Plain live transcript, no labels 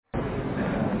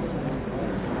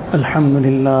الحمد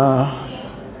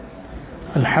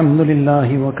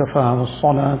لله وكفى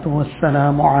والصلاة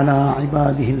والسلام على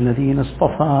عباده الذين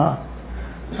اصطفى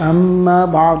أما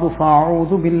بعد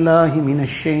فأعوذ بالله من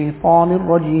الشيطان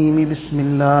الرجيم بسم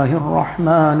الله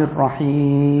الرحمن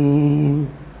الرحيم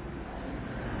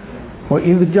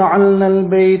وإذ جعلنا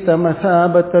البيت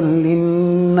مثابة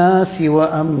للناس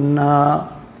وأمنا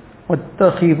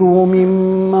واتخذوا من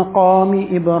مقام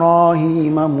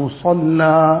إبراهيم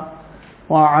مصلى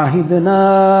وعهدنا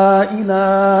إلى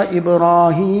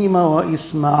إبراهيم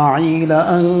وإسماعيل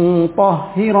أن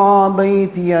طهرا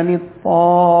بيتي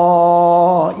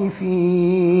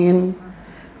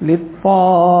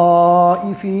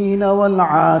للطائفين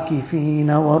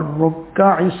والعاكفين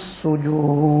والركع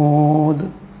السجود.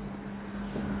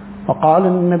 وقال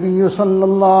النبي صلى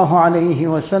الله عليه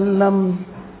وسلم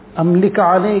أملك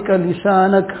عليك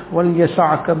لسانك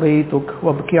وليسعك بيتك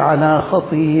وابك على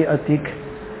خطيئتك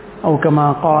أو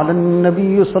كما قال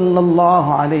النبي صلى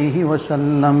الله عليه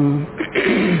وسلم.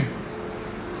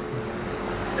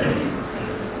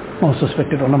 Most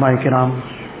respected ulama kiram,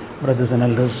 brothers and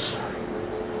elders,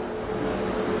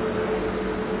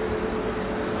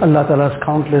 Allah Ta'ala's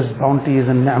countless bounties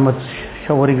and ni'mats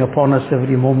showering upon us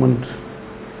every moment,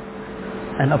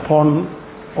 and upon,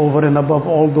 over and above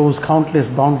all those countless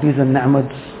bounties and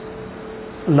ni'mats,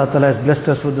 Allah Ta'ala has blessed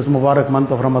us with this Mubarak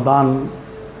month of Ramadan,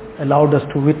 allowed us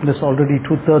to witness already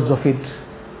 2/3 of it,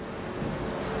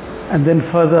 and then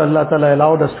further Allah Ta'ala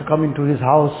allowed us to come into His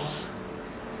house,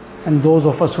 and those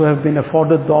of us who have been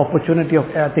afforded the opportunity of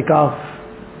i'tikaf,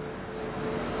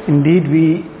 indeed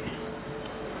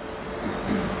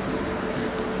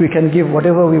we can give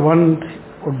whatever we want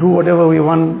or do whatever we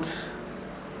want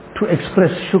to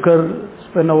express shukr,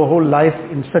 spend our whole life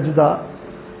in sajda,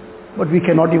 but we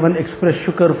cannot even express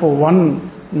shukr for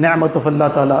one ni'mat of Allah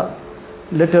Ta'ala,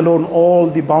 let alone all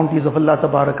the bounties of Allah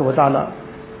Tabaraka wa Ta'ala.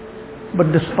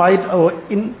 But despite our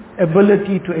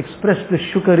inability to express the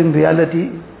shukr in reality,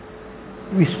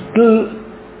 we still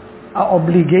are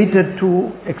obligated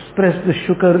to express the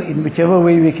shukr in whichever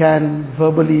way we can,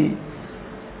 verbally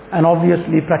and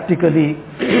obviously practically.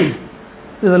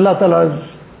 This is Allah Ta'ala's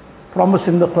promise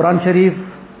in the Quran Sharif,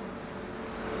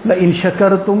 لَإِن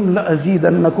شَكَرْتُمْ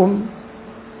لَأَزِيدَنَّكُمْ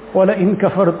وَلَإِن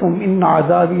كَفَرْتُمْ إِنَّ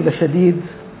عَذَابِي لَشَدِيدٌ.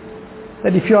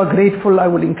 That if you are grateful, I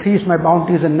will increase my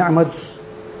bounties and ni'mats.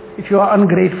 If you are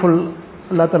ungrateful,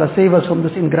 Allah Ta'ala save us from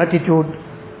this ingratitude.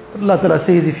 Allah Ta'ala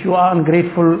says, if you are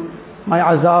ungrateful, my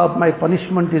azab, my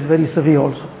punishment is very severe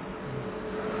also.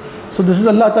 So this is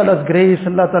Allah Ta'ala's grace,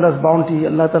 Allah Ta'ala's bounty,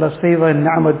 Allah Ta'ala's favor and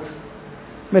ni'mat.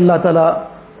 May Allah Ta'ala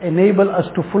enable us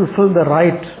to fulfill the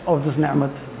right of this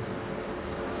ni'mat.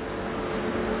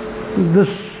 This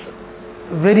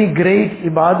very great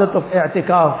ibadat of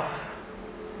i'tikaf,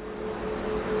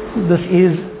 this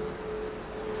is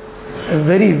a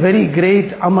very, very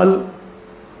great amal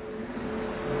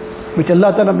which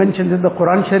Allah Ta'ala mentions in the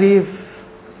Quran Sharif,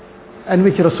 and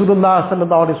which Rasulullah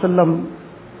Sallallahu Alaihi Wasallam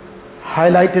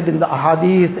highlighted in the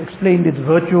ahadith, explained its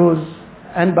virtues,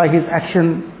 and by his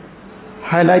action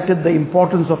highlighted the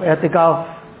importance of i'tikaf.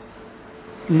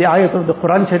 In the ayat of the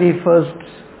Quran Sharif first,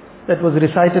 that was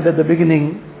recited at the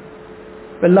beginning,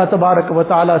 Allah Tabaraka wa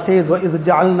Ta'ala says, وَإِذْ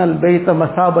جَعَلْنَا الْبَيْتَ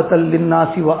مَثَابَةً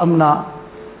لِلنَّاسِ وَأَمْنًا.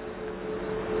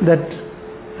 That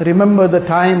remember the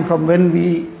time from when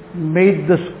we made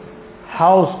this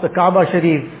house, the Kaaba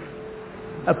Sharif,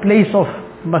 a place of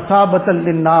mathabatan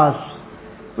linnas,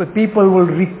 where people will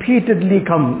repeatedly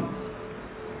come.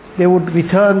 They would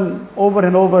return over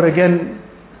and over again,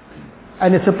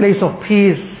 and it's a place of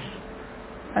peace.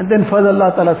 And then further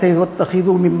Allah Ta'ala says,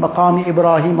 وَاتَّخِذُوا مِن مَقَامِ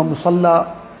إِبْرَاهِيمَ مُصَلَّى.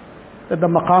 That the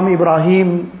Maqam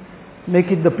Ibrahim,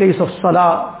 make it the place of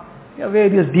salah. There are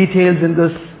various details in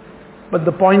this, but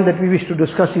the point that we wish to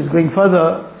discuss is going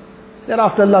further.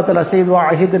 Thereafter Allah Ta'ala says,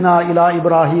 وَعَهِدْنَا إِلَىٰ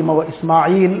إِبْرَاهِيمَ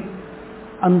وَإِسْمَاعِيلَ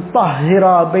أَن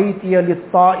طَهِّرَ بَيْتِيَ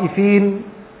لِلطَّائِفِينَ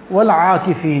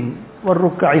وَالْعَاكِفِينَ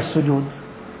وَالرُّكَّعِ السُّجُودِ.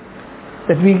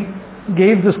 That we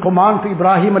gave this command to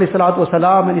Ibrahim alayhi salatu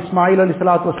wasalam and Ismail alayhi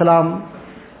salatu wasalam.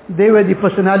 They were the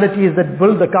personalities that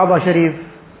built the Kaaba Sharif,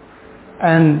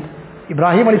 and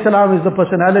Ibrahim alayhi salam is the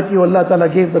personality who Allah Ta'ala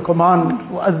gave the command,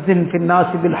 وَأَذِّن فِي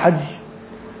النَّاسِ بِالْحَجِّ,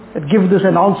 that give this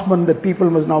announcement that people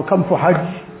must now come for Hajj.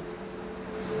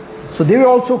 So they were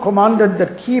also commanded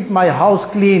that keep my house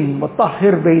clean,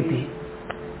 وَطَهِّرْ بَيْتِي.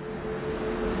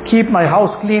 Keep my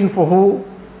house clean for who?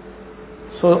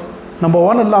 So number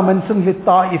one, Allah mentioned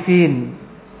لِلطَّائِفِينَ,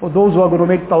 for those who are going to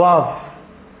make tawaf.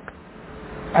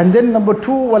 And then number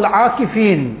two,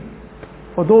 وَالْعَاكِفِينَ,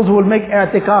 for those who will make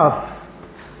i'tikaf.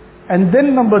 And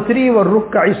then number three,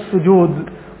 وَالرُّكَّعِ السُّجُودِ,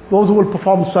 those who will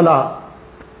perform salah.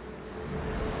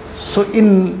 So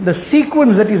in the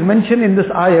sequence that is mentioned in this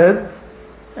ayat,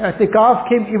 i'tikaf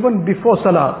came even before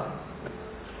salah.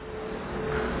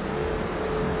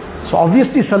 So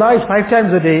obviously salah is 5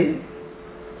 times a day.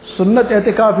 Sunnat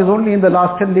i'tikaf is only in the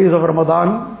last 10 days of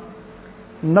Ramadan.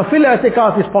 Nafil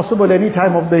i'tikaf is possible any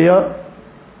time of the year,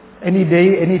 any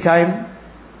day, any time.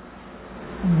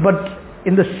 But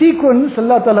in the sequence,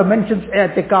 Allah Ta'ala mentions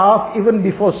i'tikaf even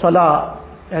before salah.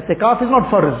 I'tikaf is not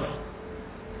farz.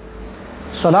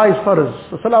 Salah is farz.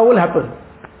 So salah will happen.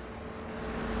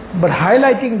 But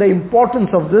highlighting the importance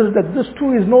of this, that this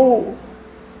too is no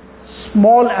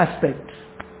small aspect.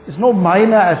 It's no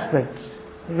minor aspect.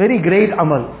 Very great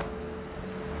amal.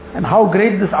 And how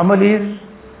great this amal is,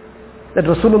 that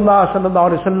Rasulullah sallallahu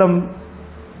alaihi wasallam,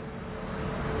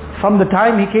 from the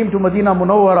time he came to Medina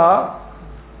Munawwara,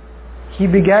 he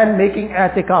began making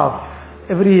i'tikaf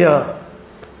every year.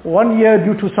 1 year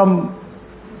due to some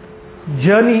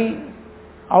journey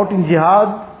out in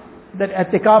jihad, that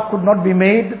i'tikaf could not be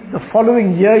made. The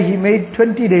following year he made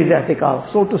 20 days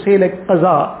i'tikaf, so to say like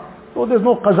qaza. So there's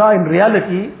no qaza in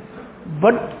reality,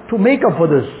 but to make up for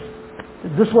this.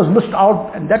 This was missed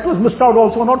out, and that was missed out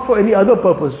also not for any other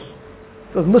purpose.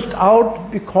 It was missed out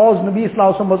because Nabi Sallallahu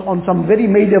Alaihi Wasallam was on some very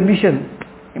major mission,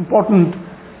 important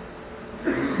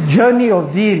journey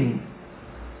of deen.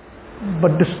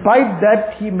 But despite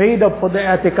that, he made up for the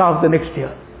i'tikaf the next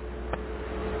year.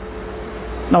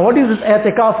 Now what is this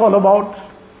i'tikaf all about?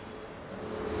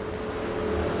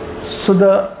 So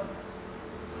the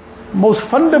most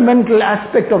fundamental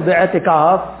aspect of the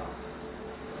i'tikaf,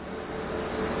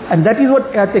 and that is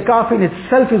what i'tikaf in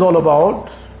itself is all about,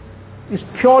 is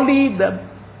purely the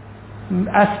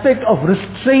aspect of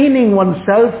restraining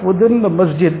oneself within the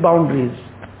masjid boundaries.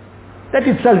 That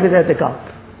itself is i'tikaf.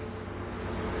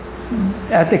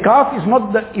 I'tikaf is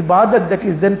not the ibadat that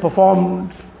is then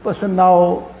performed. Person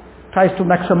now tries to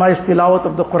maximize tilawat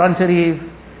of the Quran Sharif,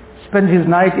 spends his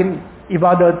night in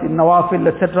ibadat, in nawafil,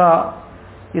 etc.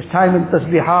 His time in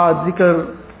tasbihat,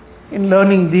 zikr, in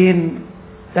learning deen.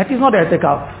 That is not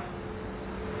i'tikaf.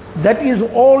 That is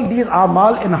all these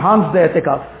amal enhance the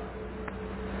i'tikaf.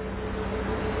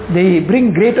 They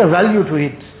bring greater value to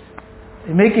it.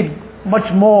 They make it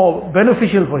much more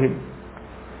beneficial for him.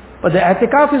 But the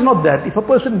i'tikaf is not that. If a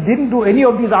person didn't do any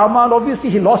of these amal,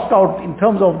 obviously he lost out in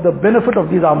terms of the benefit of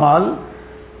these amal.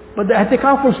 But the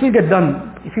i'tikaf will still get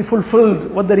done if he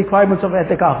fulfilled what the requirements of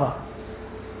i'tikaf are.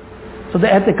 So the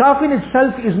i'tikaf in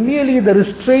itself is merely the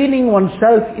restraining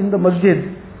oneself in the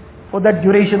masjid for that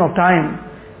duration of time.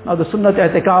 Now the sunnat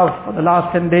i'tikaf for the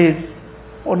last 10 days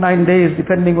or 9 days,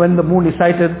 depending when the moon is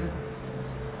sighted.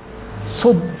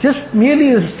 So just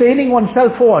merely restraining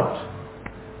oneself for what?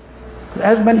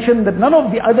 As mentioned, that none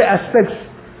of the other aspects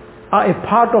are a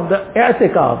part of the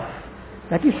i'tikaf.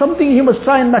 That is something he must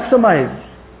try and maximize.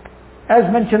 As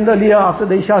mentioned earlier, after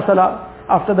the Isha Salah,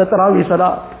 after the Taraweeh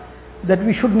Salah, that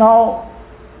we should now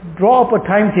draw up a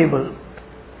timetable.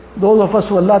 Those of us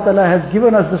who Allah Ta'ala has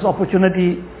given us this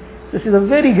opportunity, this is a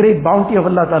very great bounty of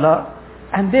Allah Ta'ala,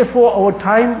 and therefore our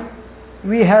time,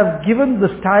 we have given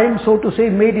this time, so to say,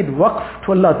 made it waqf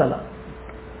to Allah Ta'ala.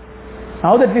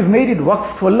 Now that we've made it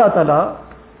waqf to Allah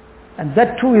Ta'ala, and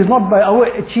that too is not by our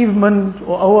achievement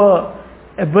or our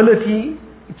ability,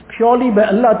 it's purely by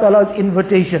Allah Ta'ala's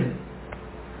invitation.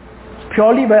 It's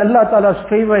purely by Allah Ta'ala's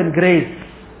favor and grace.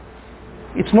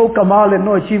 It's no kamal and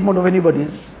no achievement of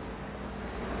anybody's.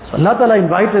 So Allah Ta'ala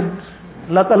invited,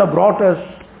 Allah Ta'ala brought us.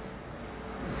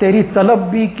 तेरी तलब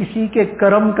भी किसी के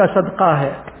करम का सदका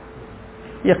है,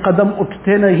 ये कदम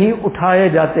उठते नहीं उठाए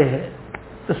जाते हैं.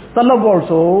 This talab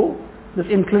also, this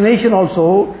inclination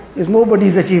also is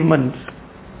nobody's achievement.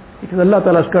 It is Allah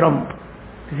Ta'ala's karam.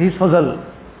 It is His fazal.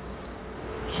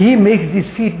 He makes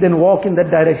these feet then walk in that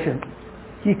direction.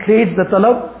 He creates the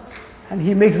talab and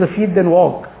He makes the feet then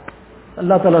walk.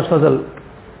 Allah Ta'ala's fazal.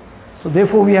 So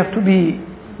therefore we have to be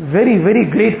very, very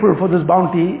grateful for this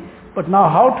bounty. But now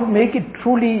how to make it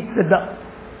truly the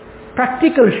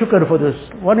practical shukr for this?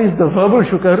 One is the verbal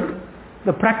shukr.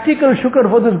 The practical shukr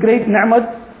for this great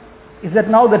ni'mat is that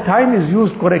now the time is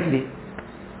used correctly.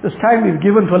 This time is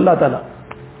given to Allah Ta'ala.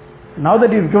 Now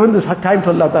that you've given this time to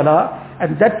Allah Ta'ala,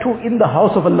 and that too in the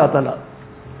house of Allah Ta'ala.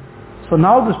 So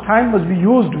now this time must be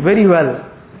used very well.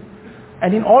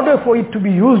 And in order for it to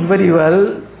be used very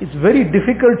well, it's very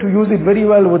difficult to use it very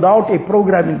well without a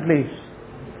program in place.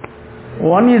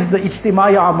 One is the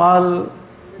ijtimai amal,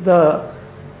 the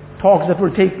talks that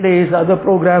will take place, other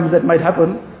programs that might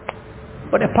happen.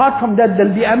 But apart from that, there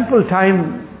will be ample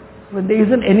time when there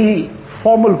isn't any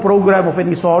formal program of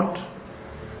any sort.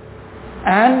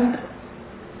 And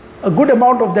a good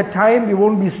amount of that time we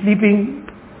won't be sleeping,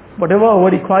 Whatever our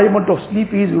requirement of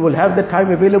sleep is, we will have that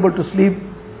time available to sleep.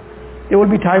 There will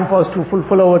be time for us to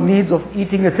fulfill our needs of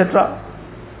eating, etc.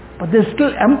 But there's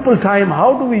still ample time.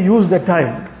 How do we use that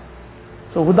time?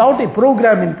 So without a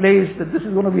program in place, that this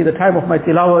is going to be the time of my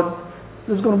tilawat,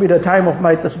 this is going to be the time of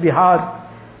my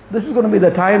tasbihat, this is going to be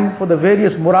the time for the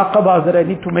various muraqabahs that I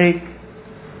need to make,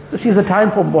 this is the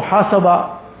time for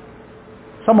muhasabah,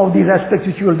 some of these aspects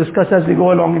which we will discuss as we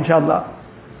go along, inshallah.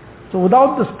 So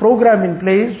without this program in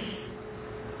place,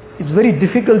 it's very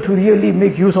difficult to really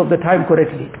make use of the time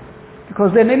correctly.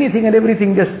 Because then anything and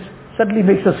everything just suddenly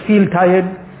makes us feel tired,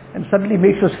 and suddenly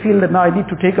makes us feel that now I need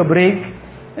to take a break.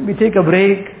 And we take a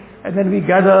break, and then we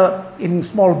gather in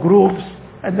small groups,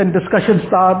 and then discussion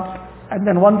starts, and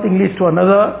then one thing leads to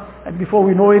another, and before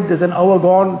we know it, there's an hour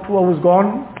gone, 2 hours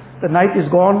gone, the night is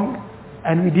gone,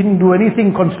 and we didn't do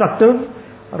anything constructive.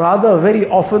 Rather, very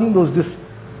often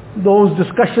those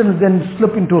discussions then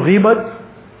slip into ghibat.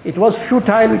 It was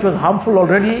futile, it was harmful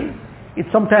already. It's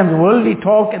sometimes worldly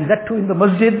talk, and that too in the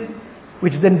masjid,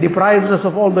 which then deprives us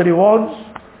of all the rewards.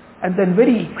 And then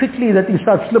very quickly that thing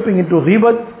starts slipping into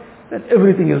ghibat, then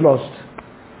everything is lost.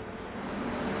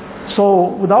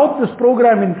 So without this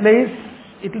program in place,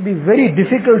 it will be very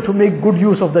difficult to make good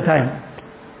use of the time.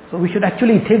 So we should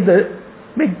actually take the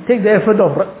effort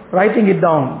of writing it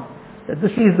down. That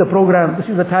this is the program, this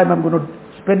is the time I'm going to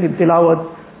spend in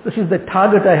tilawat, this is the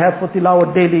target I have for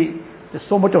tilawat daily. There's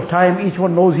so much of time, each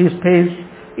one knows his pace,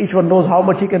 each one knows how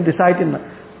much he can recite in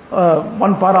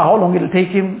one para, how long it will take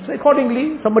him. So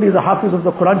accordingly, somebody is a hafiz of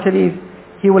the Quran Sharif,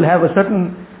 he will have a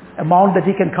certain amount that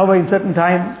he can cover in certain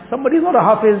time. Somebody is not a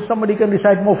hafiz, somebody can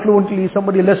recite more fluently,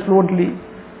 somebody less fluently.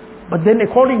 But then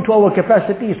according to our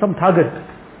capacity, some target.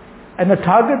 And a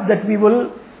target that we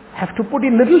will have to put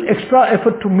in little extra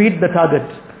effort to meet the target.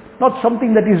 Not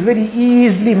something that is very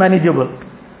easily manageable.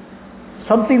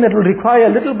 Something that will require a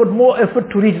little bit more effort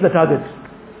to reach the target.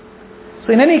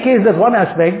 So in any case, there's one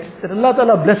aspect that Allah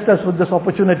Ta'ala blessed us with this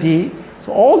opportunity.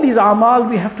 So all these amal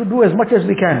we have to do as much as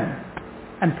we can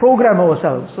and program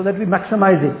ourselves so that we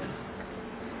maximize it.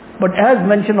 But as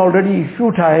mentioned already a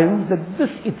few times, that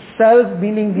this itself,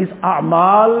 meaning these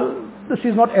a'mal, this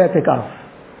is not i'tikaf.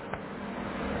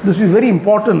 This is very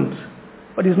important,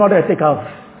 but it's not i'tikaf.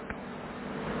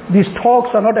 These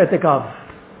talks are not i'tikaf.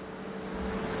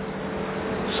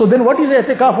 So then what is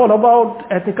i'tikaf all about?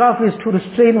 I'tikaf is to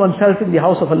restrain oneself in the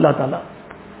house of Allah Ta'ala.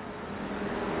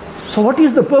 So what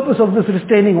is the purpose of this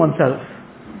restraining oneself?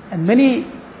 And many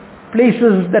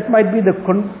places that might be the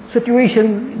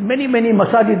situation in many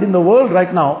masajid in the world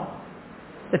right now,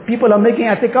 that people are making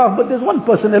i'tikaf, but there's one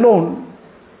person alone.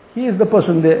 He is the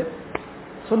person there.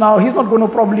 So now he's not going to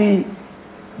probably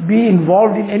be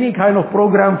involved in any kind of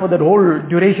program for that whole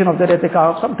duration of that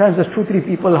i'tikaf. Sometimes there's 2-3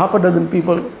 people, half a dozen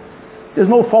people. There's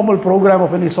no formal program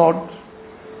of any sort.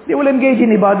 They will engage in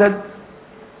ibadat.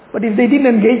 But if they didn't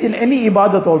engage in any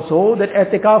ibadat also, that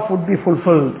i'tikaf would be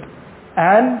fulfilled.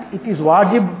 And it is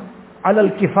wajib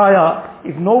alal kifaya.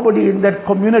 If nobody in that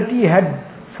community had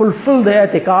fulfilled the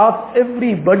i'tikaf,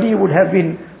 everybody would have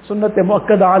been sunnat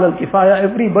muakkada alal kifaya.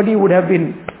 Everybody would have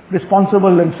been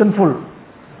responsible and sinful.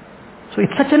 So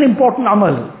it's such an important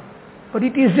amal. But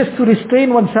it is just to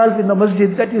restrain oneself in the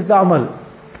masjid, that is the amal.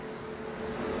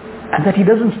 And that he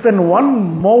doesn't spend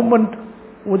one moment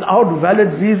without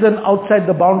valid reason outside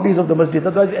the boundaries of the masjid.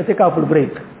 Otherwise i'tikaf will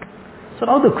break. So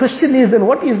now the question is, then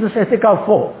what is this i'tikaf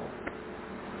for?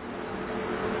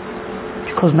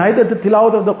 Because neither the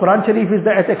tilawat of the Quran Sharif is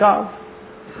the i'tikaf,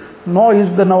 nor is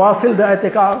the nawafil the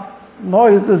i'tikaf,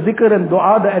 nor is the zikr and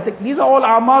dua the i'tikaf. These are all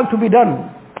amal to be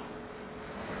done.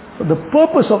 So the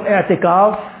purpose of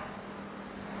i'tikaf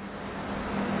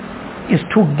is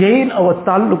to gain our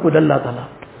ta'alluq with Allah Ta'ala.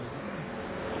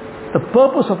 The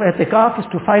purpose of i'tikaf is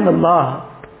to find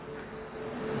Allah.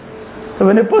 So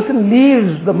when a person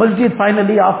leaves the masjid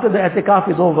finally after the i'tikaf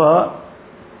is over,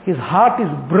 his heart is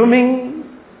brimming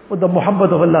with the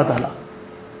muhabbat of Allah Ta'ala.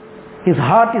 His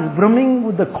heart is brimming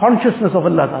with the consciousness of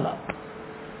Allah Ta'ala.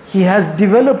 He has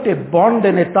developed a bond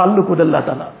and a ta'alluq with Allah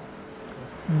Ta'ala.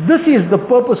 This is the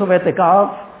purpose of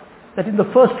i'tikaf, that in the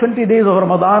first 20 days of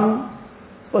Ramadan,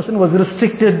 person was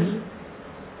restricted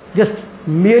just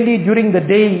merely during the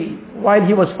day while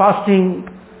he was fasting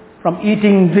from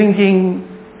eating, drinking,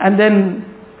 and then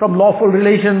from lawful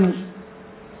relations.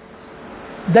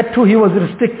 That too he was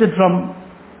restricted from.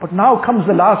 But now comes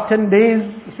the last 10 days,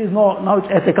 he says, no, now it's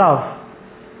i'tikaf.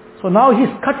 So now he's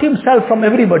cut himself from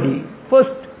everybody.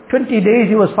 First 20 days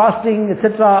he was fasting,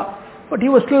 etc. But he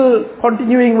was still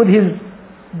continuing with his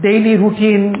daily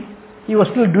routine. He was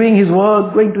still doing his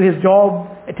work, going to his job,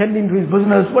 attending to his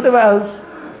business, whatever else.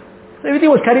 So everything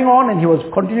was carrying on and he was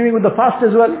continuing with the fast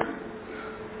as well.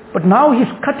 But now he's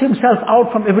cut himself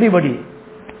out from everybody.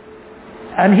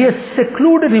 And he has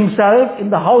secluded himself in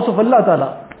the house of Allah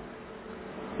Ta'ala.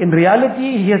 In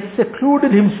reality, he has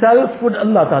secluded himself with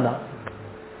Allah Ta'ala.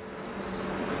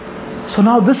 So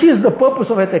now this is the purpose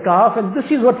of i'tikaf, and this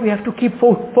is what we have to keep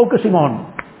focusing on.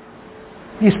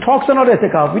 These talks are not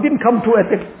i'tikaf. We didn't come to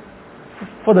i'tikaf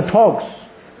for the talks.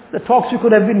 The talks you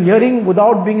could have been hearing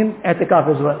without being in i'tikaf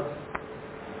as well.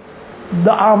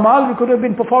 The a'mal we could have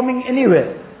been performing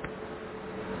anywhere.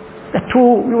 That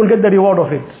too, we will get the reward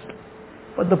of it.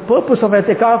 But the purpose of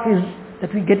i'tikaf is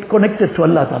that we get connected to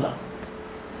Allah Ta'ala.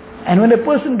 And when a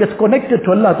person gets connected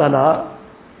to Allah Ta'ala,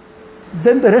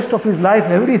 then the rest of his life,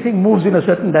 everything moves in a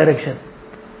certain direction.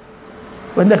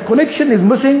 When that connection is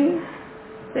missing,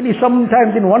 then he's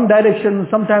sometimes in one direction,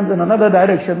 sometimes in another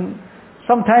direction.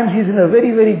 Sometimes he's in a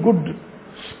very, very good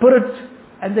spirit,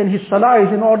 and then his salah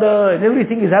is in order, and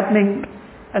everything is happening.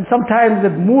 And sometimes the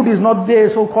mood is not there,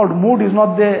 so-called mood is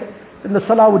not there, then the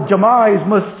salah with jama'ah is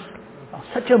missed.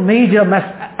 Such a major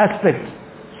aspect,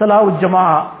 salah with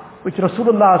jama'ah, which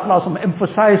Rasulullah ﷺ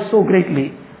emphasized so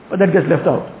greatly, but that gets left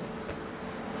out.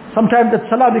 Sometimes that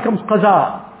salah becomes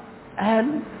qaza,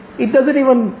 and it doesn't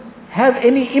even have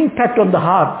any impact on the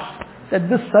heart, that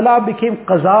this salah became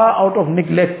qaza out of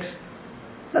neglect.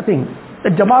 Nothing.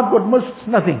 The jamaat got missed,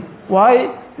 nothing. Why?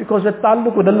 Because the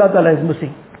ta'alluq with Allah Ta'ala is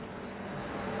missing.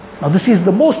 Now this is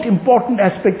the most important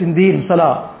aspect in deen,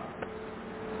 salah.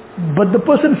 But the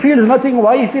person feels nothing.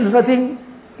 Why he feels nothing?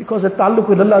 Because the ta'alluq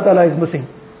with Allah Ta'ala is missing.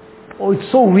 Oh,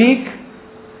 it's so weak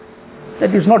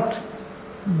that it's not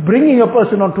bringing a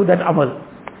person onto that amal.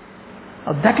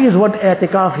 Now that is what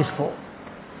i'tikaf is for.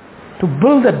 To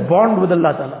build that bond with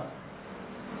Allah Ta'ala.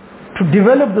 To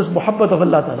develop this muhabbat of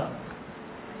Allah Ta'ala.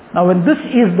 Now when this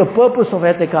is the purpose of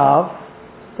i'tikaf,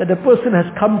 that a person has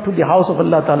come to the house of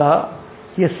Allah Ta'ala,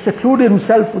 he has secluded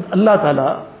himself with Allah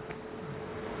Ta'ala,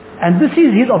 and this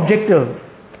is his objective.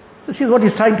 This is what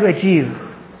he's trying to achieve.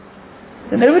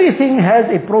 Then everything has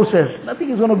a process.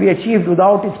 Nothing is going to be achieved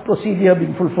without its procedure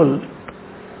being fulfilled,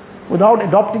 without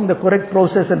adopting the correct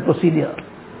process and procedure.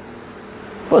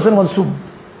 Person wants to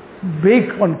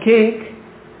bake one cake,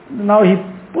 now he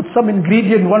puts some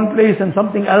ingredient in one place and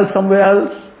something else somewhere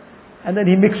else, and then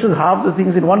he mixes half the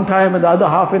things in one time and the other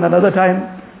half in another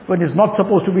time, when it's not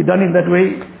supposed to be done in that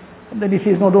way. And then he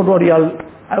says, no, don't worry,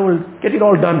 I will get it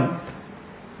all done.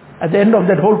 At the end of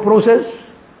that whole process,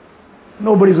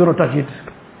 nobody's going to touch it.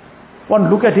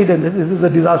 One look at it and this is a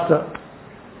disaster.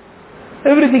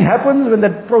 Everything happens when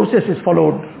that process is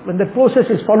followed. When that process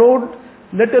is followed,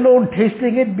 let alone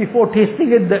tasting it, before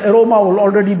tasting it, the aroma will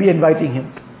already be inviting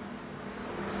him.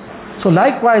 So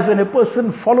likewise, when a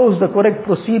person follows the correct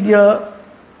procedure,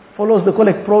 follows the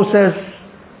correct process,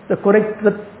 the correct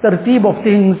tarteeb of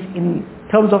things in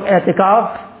terms of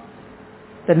i'tikaf,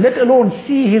 then let alone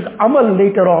see his amal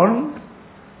later on,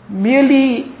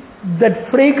 merely that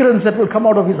fragrance that will come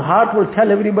out of his heart will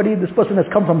tell everybody this person has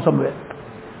come from somewhere.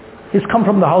 He's come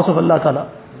from the house of Allah Ta'ala.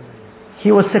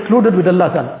 He was secluded with Allah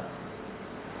Ta'ala.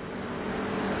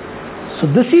 So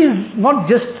this is not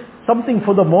just something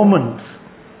for the moment.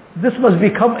 This must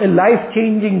become a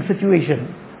life-changing situation.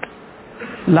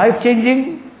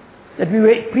 Life-changing, that we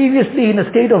were previously in a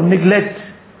state of neglect,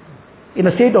 in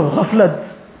a state of ghaflat.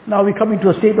 Now we come into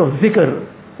a state of zikr,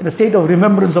 in a state of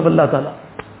remembrance of Allah Ta'ala.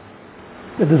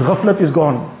 That this ghaflat is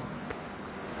gone.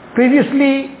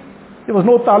 Previously, there was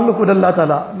no ta'alluq with Allah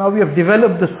Ta'ala. Now we have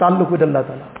developed this ta'alluq with Allah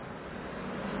Ta'ala.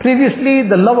 Previously,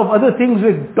 the love of other things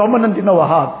were dominant in our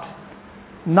heart.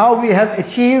 Now we have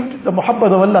achieved the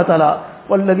muhabbat of Allah Ta'ala.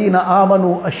 وَالَّذِينَ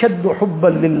آمَنُوا أَشَدُّ حُبًّا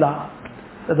لِلَّهِ.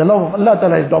 That the love of Allah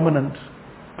Ta'ala is dominant.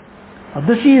 Now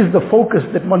this is the focus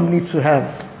that one needs to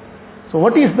have. So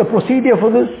what is the procedure for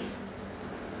this?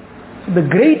 The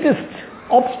greatest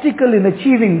obstacle in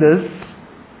achieving this,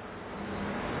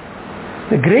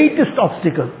 the greatest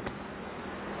obstacle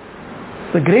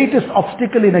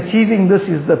in achieving this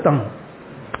is the tongue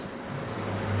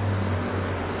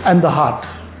and the heart.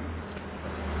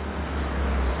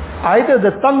 Either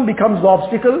the tongue becomes the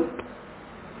obstacle,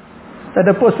 that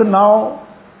a person now,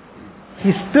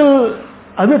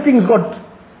 other things got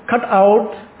cut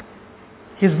out,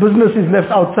 his business is left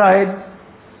outside,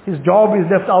 his job is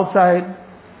left outside,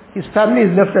 his family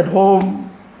is left at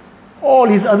home, all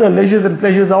his other leisures and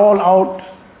pleasures are all out,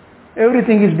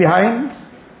 everything is behind,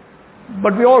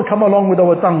 but we all come along with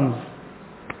our tongues.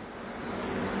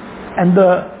 And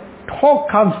the talk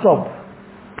can't stop.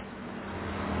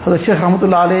 Hazrat Shaykh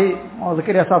Rahmatullah Alayhi, Mawlana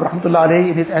Zakaria Sahib Rahmatullah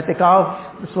Alayhi, in his i'tikaf,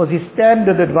 this was his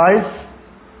standard advice,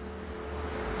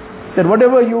 that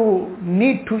whatever you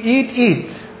need to eat, eat.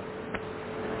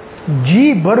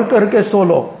 जी भर करके सो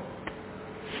लो.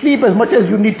 Sleep as much as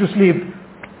you need to sleep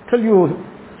till you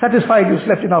satisfied you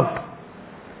slept enough.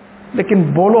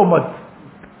 लेकिन बोलो मत.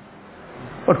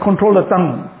 But control the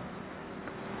tongue.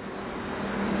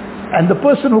 And the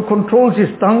person who controls his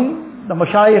tongue, the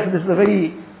mashayikh, this is a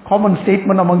very common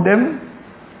statement among them,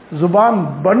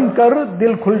 Zuban band kar,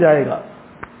 dil khul jayega.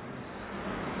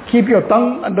 Keep your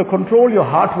tongue under control, your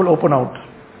heart will open out.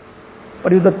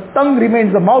 But if the tongue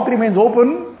remains, the mouth remains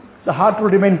open, the heart will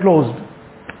remain closed.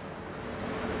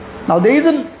 Now there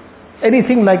isn't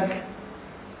anything like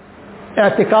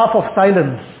i'tikaf of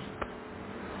silence,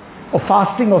 or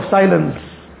fasting of silence.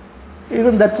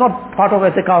 Even that's not part of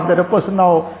i'tikaf, that a person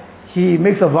now, he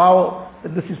makes a vow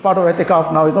that this is part of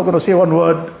i'tikaf now, he's not going to say one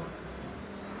word.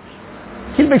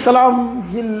 He'll make salam,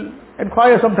 he'll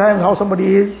inquire sometimes how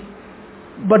somebody is.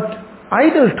 But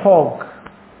idle talk,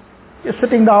 just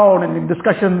sitting down and in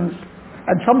discussions,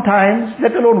 and sometimes,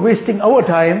 let alone wasting our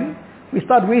time, we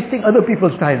start wasting other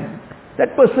people's time.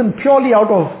 That person, purely out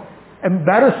of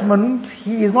embarrassment,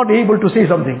 he is not able to say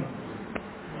something.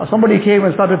 Or somebody came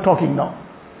and started talking now.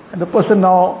 And the person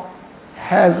now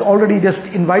has already just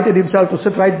invited himself to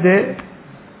sit right there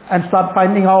and start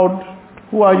finding out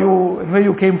who are you and where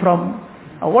you came from.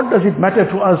 What does it matter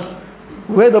to us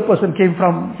where the person came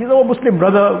from? He's our Muslim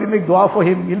brother. We make dua for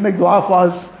him. He'll make dua for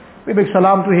us. We make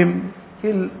salam to him.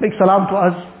 He'll make salam to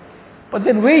us. But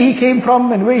then where he came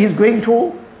from and where he's going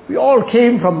to, we all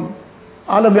came from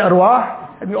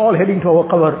alam-e-arwah and we're all heading to our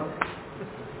qabr.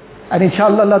 And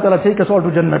inshallah Allah Ta'ala take us all to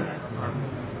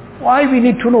Jannat. Why we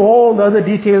need to know all the other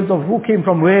details of who came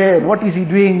from where, what is he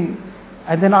doing,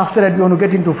 and then after that we want to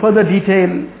get into further detail,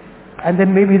 and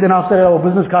then maybe then after our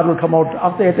business card will come out.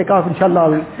 After i'tikaf,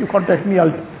 inshallah, you contact me.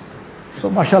 So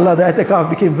mashallah, the i'tikaf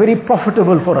became very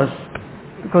profitable for us,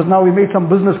 because now we made some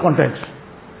business contacts.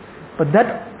 But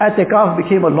that i'tikaf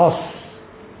became a loss.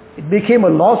 It became a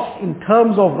loss in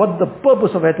terms of what the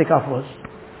purpose of i'tikaf was.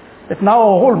 That now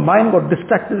our whole mind got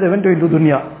distracted and went into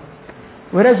dunya.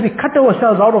 Whereas we cut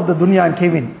ourselves out of the dunya and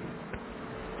came in.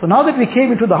 So now that we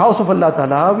came into the house of Allah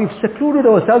Ta'ala, we've secluded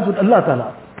ourselves with Allah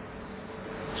Ta'ala.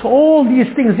 So all these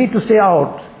things need to stay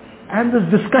out. And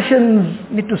these discussions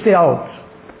need to stay out.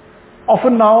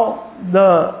 Often now,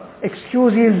 the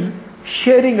excuse is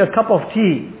sharing a cup of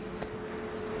tea.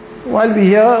 While we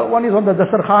hear, one is on the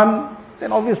Dasarkhan,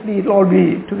 then obviously it'll all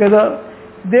be together.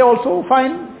 They also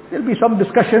find there'll be some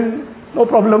discussion, no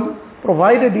problem,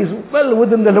 provided is well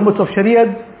within the limits of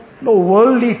Shariah, no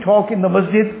worldly talk in the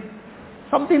masjid,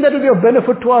 something that will be of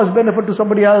benefit to us, benefit to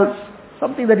somebody else,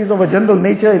 something that is of a general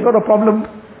nature, is not a problem,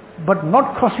 but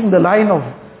not crossing the line of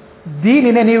deen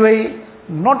in any way,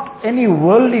 not any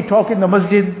worldly talk in the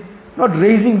masjid, not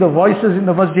raising the voices in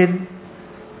the masjid.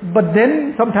 But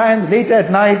then sometimes later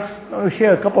at night, we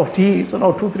share a cup of tea, so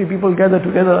now 2-3 people gather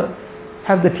together,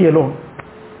 have the tea alone.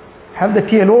 Have the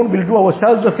tea alone, we'll do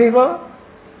ourselves a favor,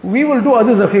 we will do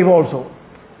others a favor also.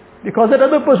 Because that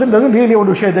other person doesn't really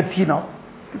want to share that tea now,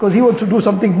 because he wants to do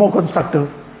something more constructive.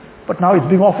 But now it's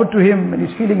being offered to him and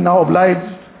he's feeling now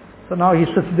obliged. So now he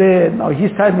sits there, now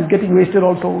his time is getting wasted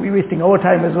also, we're wasting our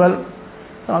time as well.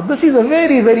 Now this is a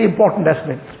very, very important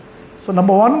aspect. So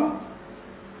number one,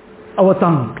 our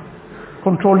tongue,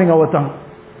 controlling our tongue.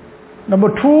 Number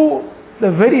two,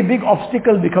 the very big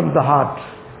obstacle becomes the heart.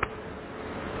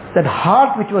 That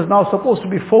heart which was now supposed to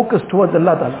be focused towards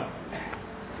Allah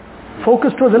Ta'ala.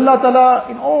 Focused towards Allah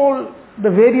Ta'ala in all the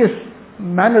various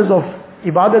manners of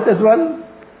ibadat as well.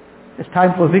 It's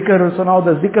time for zikr, so now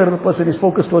the zikr person is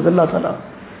focused towards Allah Ta'ala.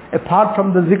 Apart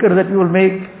from the zikr that we will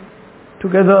make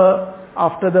together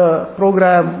after the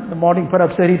program, the morning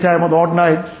perhaps any time or the odd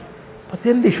nights, but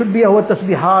then there should be our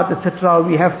tasbihat, etc.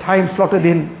 We have time slotted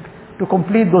in to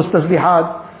complete those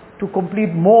tasbihat, to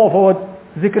complete more of our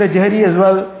zikr jahri as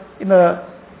well, in a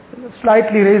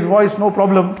slightly raised voice, no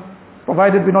problem,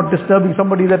 provided we're not disturbing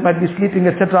somebody that might be sleeping,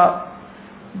 etc.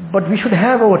 But we should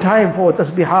have our time for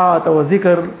tasbihat, our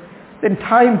zikr, then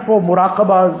time for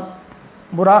muraqabah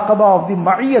of the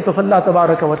ma'iyyat of Allah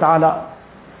Tabaraka wa Ta'ala.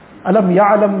 Alam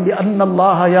ya'lam bi anna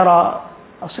Allah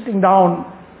yara. Sitting down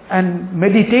and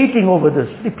meditating over this.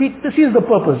 Repeat, this is the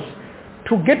purpose.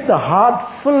 To get the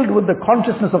heart filled with the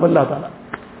consciousness of Allah Ta'ala.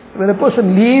 When a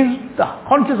person leaves, the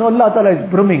consciousness of Allah Ta'ala is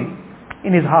brimming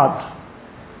in his heart.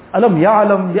 Alam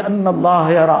ya'lam bi anna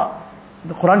Allah yara.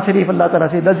 The Quran Sharif, Allah Ta'ala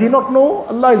says, does he not know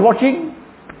Allah is watching?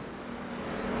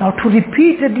 Now to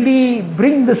repeatedly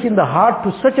bring this in the heart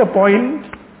to such a point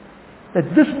that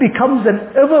this becomes an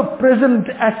ever-present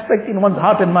aspect in one's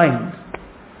heart and mind.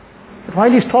 That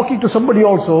while he's talking to somebody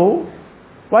also,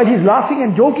 while he's laughing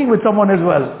and joking with someone as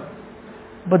well,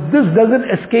 but this doesn't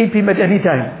escape him at any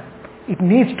time. it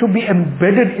needs to be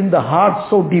embedded in the heart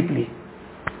so deeply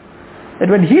that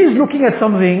when he is looking at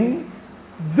something,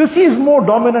 this is more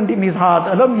dominant in his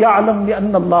heart. Alam ya'lam bi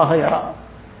anna Allah yara.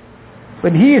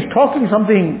 When he is talking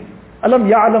something, alam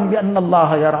ya'lam bi anna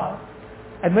Allah yara.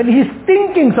 And when he is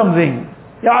thinking something,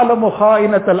 ya'lamu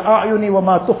kha'inat al-a'yuni wa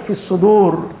ma tukhfi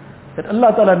as-sudur, that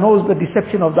Allah Ta'ala knows the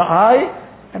deception of the eye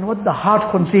and what the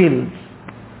heart conceals.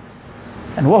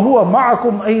 And وَهُوَ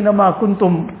مَعَكُمْ أَيْنَمَا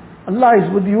كُنْتُمْ, Allah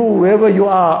is with you wherever you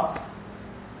are.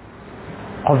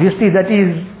 Obviously that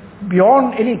is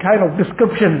beyond any kind of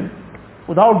description,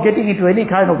 without getting into any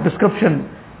kind of description.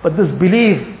 But this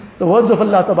belief, the words of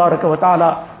Allah Tabaraka wa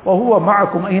Ta'ala, وَهُوَ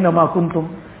مَعَكُمْ أَيْنَمَا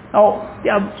كُنْتُمْ. Now,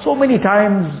 there are so many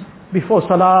times before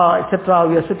Salah, etc.,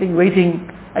 we are sitting waiting,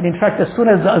 and in fact as soon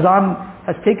as the azan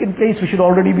has taken place, we should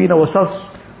already be in our safs,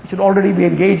 we should already be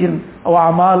engaged in our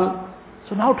amal.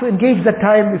 So now to engage that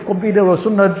time, we've completed our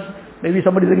sunnahs, maybe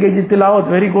somebody's engaged in tilawat,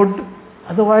 very good.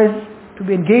 Otherwise, to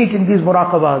be engaged in these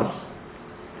muraqabahs,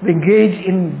 to be engaged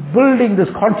in building this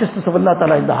consciousness of Allah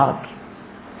Ta'ala in the heart.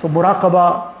 So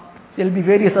muraqabah, there will be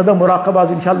various other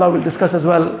muraqabahs, inshallah we'll discuss as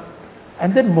well.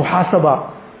 And then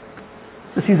muhasabah.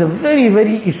 This is a very,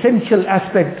 very essential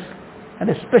aspect, and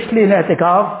especially in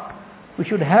i'tikaf, we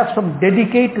should have some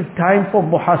dedicated time for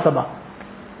muhasabah.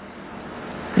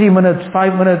 3 minutes,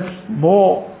 5 minutes,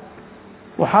 more.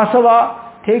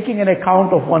 Muhasabah, taking an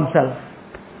account of oneself.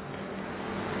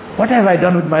 What have I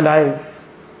done with my life?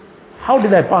 How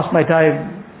did I pass my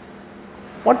time?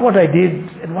 What I did,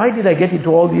 and why did I get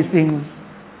into all these things?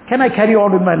 Can I carry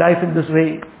on with my life in this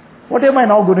way? What am I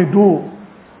now going to do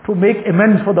to make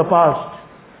amends for the past?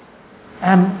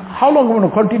 And how long am I going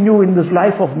to continue in this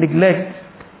life of neglect,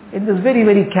 in this very,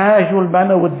 very casual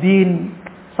manner with deen?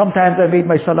 Sometimes I made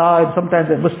my salah, and sometimes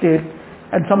I missed it,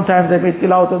 and sometimes I made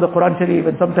tilawat of the Quran Sharif,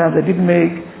 and sometimes I didn't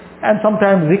make, and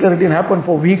sometimes zikr didn't happen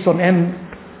for weeks on end.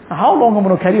 How long am I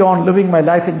going to carry on living my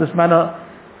life in this manner?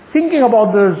 Thinking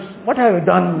about this, what have I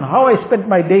done, how I spent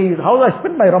my days, how I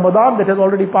spent my Ramadan that has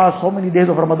already passed, so many days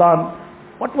of Ramadan.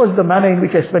 What was the manner in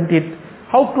which I spent it?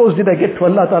 How close did I get to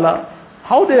Allah Ta'ala?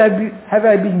 How have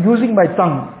I been using my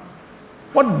tongue?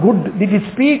 What good did it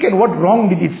speak and what wrong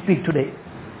did it speak today?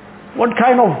 What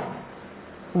kind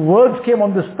of words came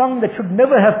on this tongue that should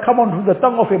never have come onto the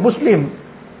tongue of a Muslim,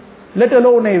 let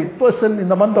alone a person in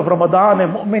the month of Ramadan, a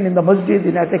mu'min in the masjid,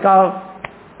 in i'tikaf,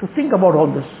 to think about all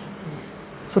this.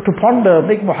 So to ponder,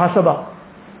 make muhasabah.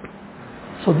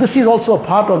 So this is also a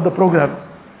part of the program.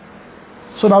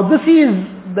 So now this is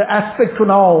the aspect to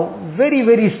now very,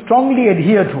 very strongly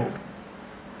adhere to.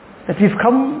 That we've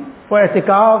come for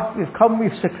i'tikaf,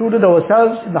 we've secluded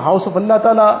ourselves in the house of Allah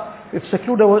Ta'ala, we've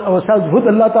secluded ourselves with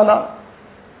Allah Ta'ala.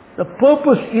 The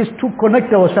purpose is to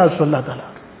connect ourselves to Allah Ta'ala.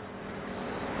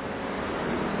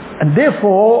 And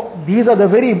therefore, these are the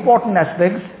very important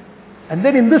aspects. And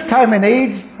then in this time and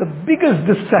age, the biggest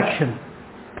distraction.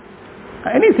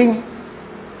 Anything,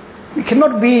 we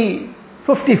cannot be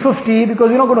 50-50 because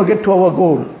we're not going to get to our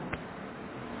goal.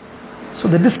 So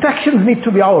the distractions need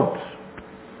to be out.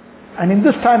 And in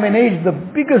this time and age, the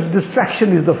biggest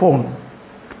distraction is the phone.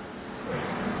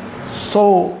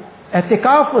 So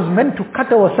i'tikaf was meant to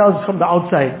cut ourselves from the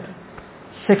outside,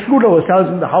 seclude ourselves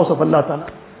in the house of Allah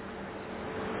Ta'ala.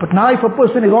 But now if a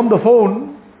person is on the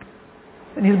phone,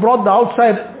 then he's brought the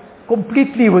outside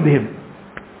completely with him.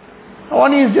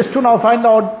 One is just to now find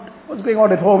out what's going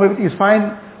on at home, everything is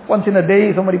fine. Once in a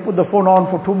day, somebody put the phone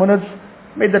on for 2 minutes,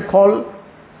 made that call.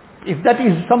 If that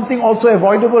is something also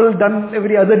avoidable, done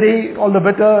every other day, all the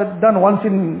better. Done once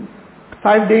in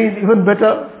 5 days, even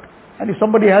better. And if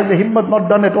somebody has the himmat not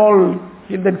done at all,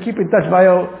 he'll then keep in touch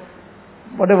via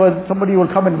whatever, somebody will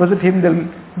come and visit him, they'll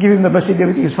give him the message,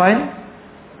 everything is fine.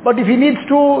 But if he needs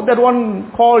to, that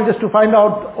one call just to find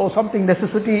out or something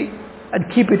necessity and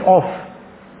keep it off,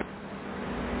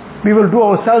 we will do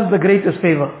ourselves the greatest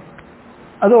favor.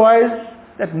 Otherwise,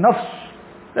 that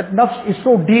nafs is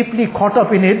so deeply caught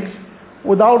up in it,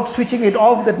 without switching it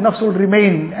off, that nafs will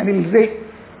remain, and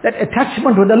that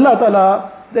attachment with Allah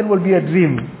Ta'ala then will be a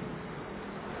dream.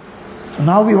 So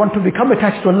now we want to become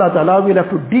attached to Allah Ta'ala, we'll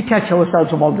have to detach ourselves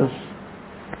from all this.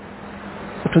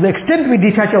 So to the extent we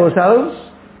detach ourselves,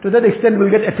 to that extent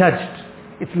we'll get attached.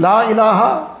 It's La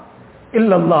ilaha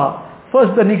illallah.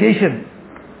 First the negation.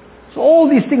 So all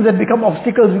these things that become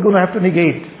obstacles we're going to have to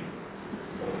negate.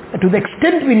 And to the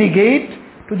extent we negate,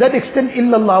 to that extent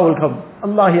illallah will come.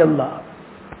 Allahi Allah.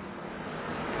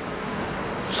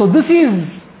 So this is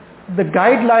the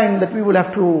guideline that we will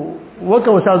have to work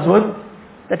ourselves with,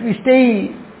 that we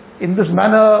stay in this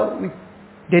manner, we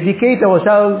dedicate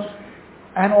ourselves,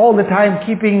 and all the time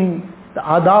keeping the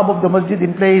adab of the masjid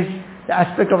in place, the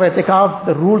aspect of i'tikaf,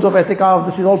 the rules of i'tikaf.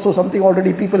 This is also something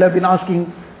already people have been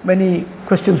asking. Many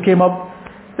questions came up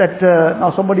that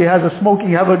now somebody has a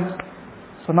smoking habit.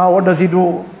 So now what does he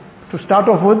do? To start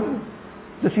off with,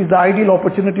 this is the ideal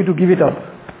opportunity to give it up.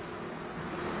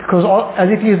 Because as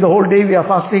it is the whole day we are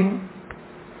fasting.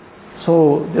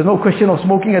 So there's no question of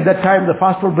smoking at that time. The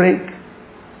fast will break.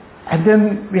 And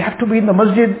then we have to be in the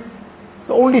masjid.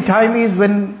 The only time is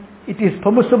when it is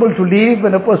permissible to leave,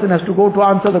 when a person has to go to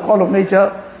answer the call of nature.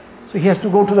 So he has to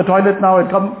go to the toilet now and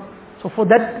come. So for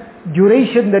that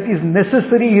duration that is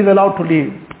necessary, he is allowed to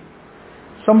leave.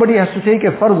 Somebody has to take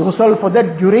a farz ghusl. For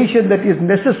that duration that is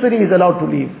necessary, he is allowed to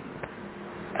leave.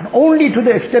 And only to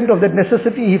the extent of that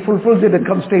necessity, he fulfills it and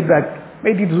comes straight back.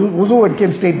 Made his wuzu and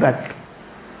came straight back.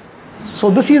 So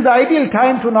this is the ideal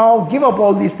time to now give up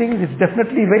all these things. It's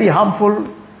definitely very harmful.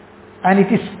 And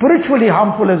it is spiritually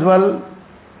harmful as well.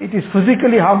 It is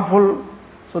physically harmful.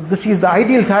 So this is the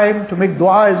ideal time to make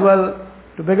dua as well,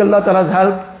 to beg Allah Ta'ala's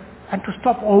help, and to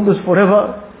stop all this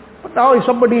forever. But now if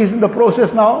somebody is in the process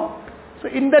now, so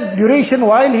in that duration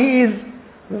while he is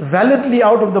validly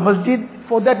out of the masjid,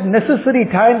 for that necessary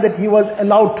time that he was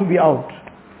allowed to be out,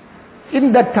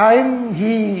 in that time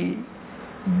he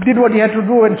did what he had to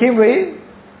do and came away.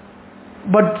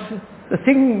 But the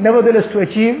thing nevertheless to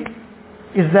achieve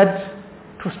is that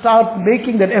to start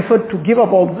making that effort to give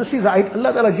up all this.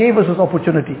 Allah Ta'ala gave us this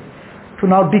opportunity to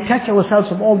now detach ourselves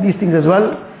from all these things as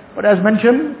well. But as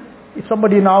mentioned, if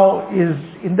somebody now is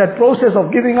in that process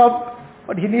of giving up,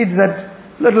 but he needs that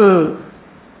little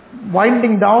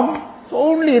winding down, so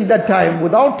only in that time,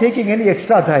 without taking any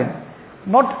extra time,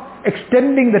 not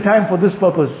extending the time for this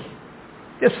purpose,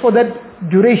 just for that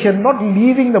duration, not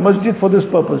leaving the masjid for this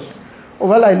purpose. Oh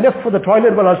well, I left for the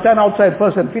toilet, but I'll stand outside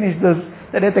first and finish this,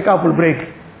 that i'tikaf will break.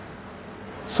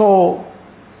 So,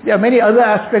 there are many other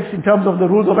aspects in terms of the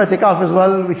rules of i'tikaf as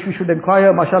well, which we should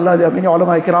inquire. MashaAllah, there are many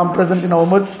ulama ikram present in our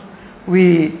midst.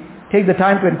 We take the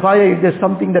time to inquire if there's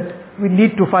something that we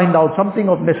need to find out, something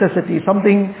of necessity,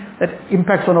 something that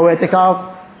impacts on our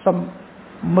i'tikaf, some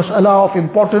mas'ala of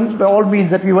importance, by all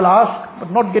means that we will ask,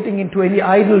 but not getting into any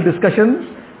idle discussions.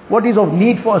 What is of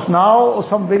need for us now, or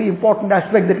some very important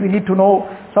aspect that we need to know,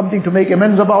 something to make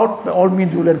amends about, by all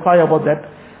means we will inquire about that.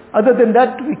 Other than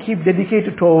that, we keep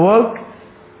dedicated to our work,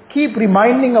 keep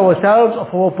reminding ourselves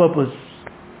of our purpose.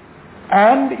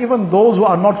 And even those who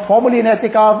are not formally in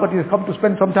i'tikaf, but you come to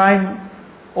spend some time,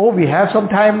 or we have some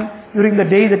time during the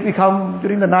day that we come,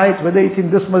 during the night, whether it's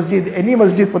in this masjid, any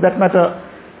masjid for that matter,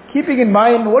 keeping in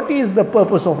mind what is the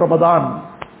purpose of Ramadan.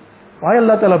 Why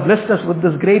Allah Ta'ala blessed us with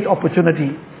this great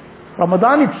opportunity.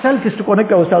 Ramadan itself is to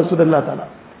connect ourselves with Allah Ta'ala.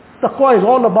 Taqwa is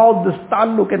all about this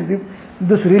ta'alluq and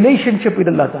this relationship with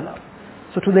Allah Ta'ala.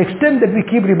 So to the extent that we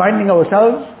keep reminding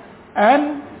ourselves,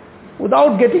 and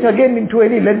without getting again into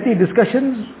any lengthy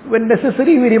discussions, when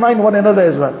necessary we remind one another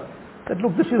as well. That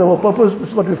look, this is our purpose, this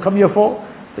is what we've come here for.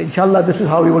 So inshallah, this is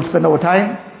how we will spend our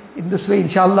time. In this way,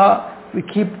 inshallah, we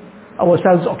keep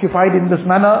ourselves occupied in this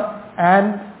manner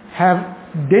and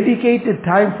have dedicated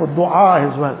time for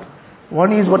dua as well.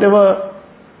 One is whatever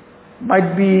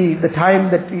might be the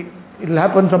time that it will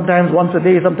happen, sometimes once a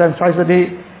day, sometimes twice a day,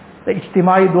 the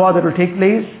ijtimai dua that will take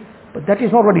place, but that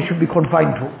is not what it should be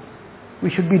confined to. We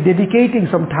should be dedicating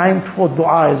some time for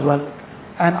dua as well,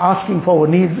 and asking for our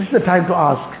needs. This is the time to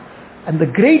ask. And the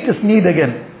greatest need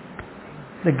again,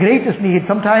 the greatest need,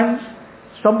 sometimes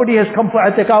somebody has come for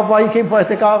i'tikaf. Why he came for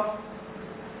i'tikaf?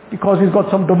 Because he's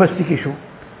got some domestic issue.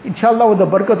 Inshallah, with the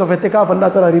barakat of i'tikaf, Allah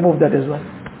Ta'ala remove that as well.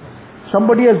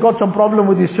 Somebody has got some problem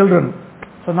with his children.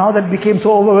 So now that became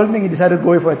so overwhelming, he decided to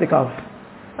go for i'tikaf.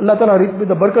 Allah Ta'ala, with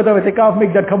the barakat of i'tikaf,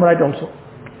 make that come right also.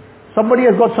 Somebody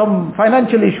has got some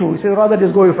financial issue. He says, rather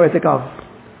just go for i'tikaf.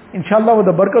 Inshallah, with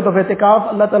the barakat of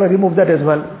i'tikaf, Allah Ta'ala remove that as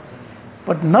well.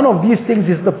 But none of these things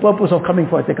is the purpose of coming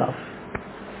for i'tikaf.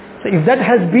 So if that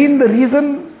has been the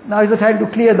reason, now is the time to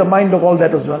clear the mind of all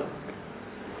that as well.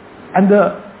 And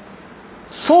the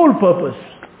sole purpose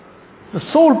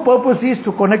is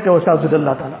to connect ourselves with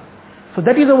Allah Ta'ala. So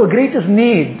that is our greatest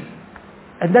need.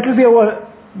 And that will be our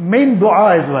main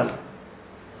dua as well.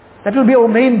 That will be our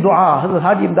main dua. Hazrat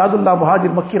Haji Imdadullah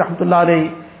Muhajir Makki Rahmatullah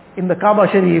Alayhi, in the Kaaba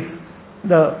Sharif,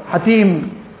 the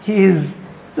Hatim,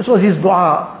 this was his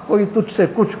dua. Koi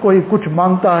tujhse kuch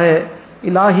mangta hai,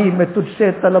 ilahi main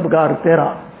tujhse talabgar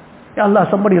tera. Ya Allah,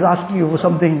 somebody is asking you for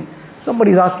something,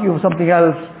 somebody is asking you for something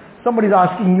else, somebody is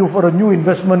asking you for a new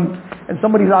investment, and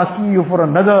somebody is asking you for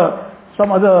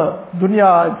some other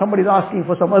dunya, and somebody is asking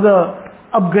for some other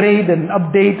upgrade and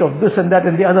update of this and that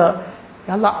and the other.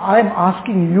 Ya Allah, I am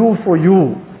asking you for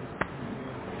you.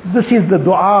 This is the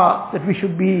dua that we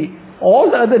should be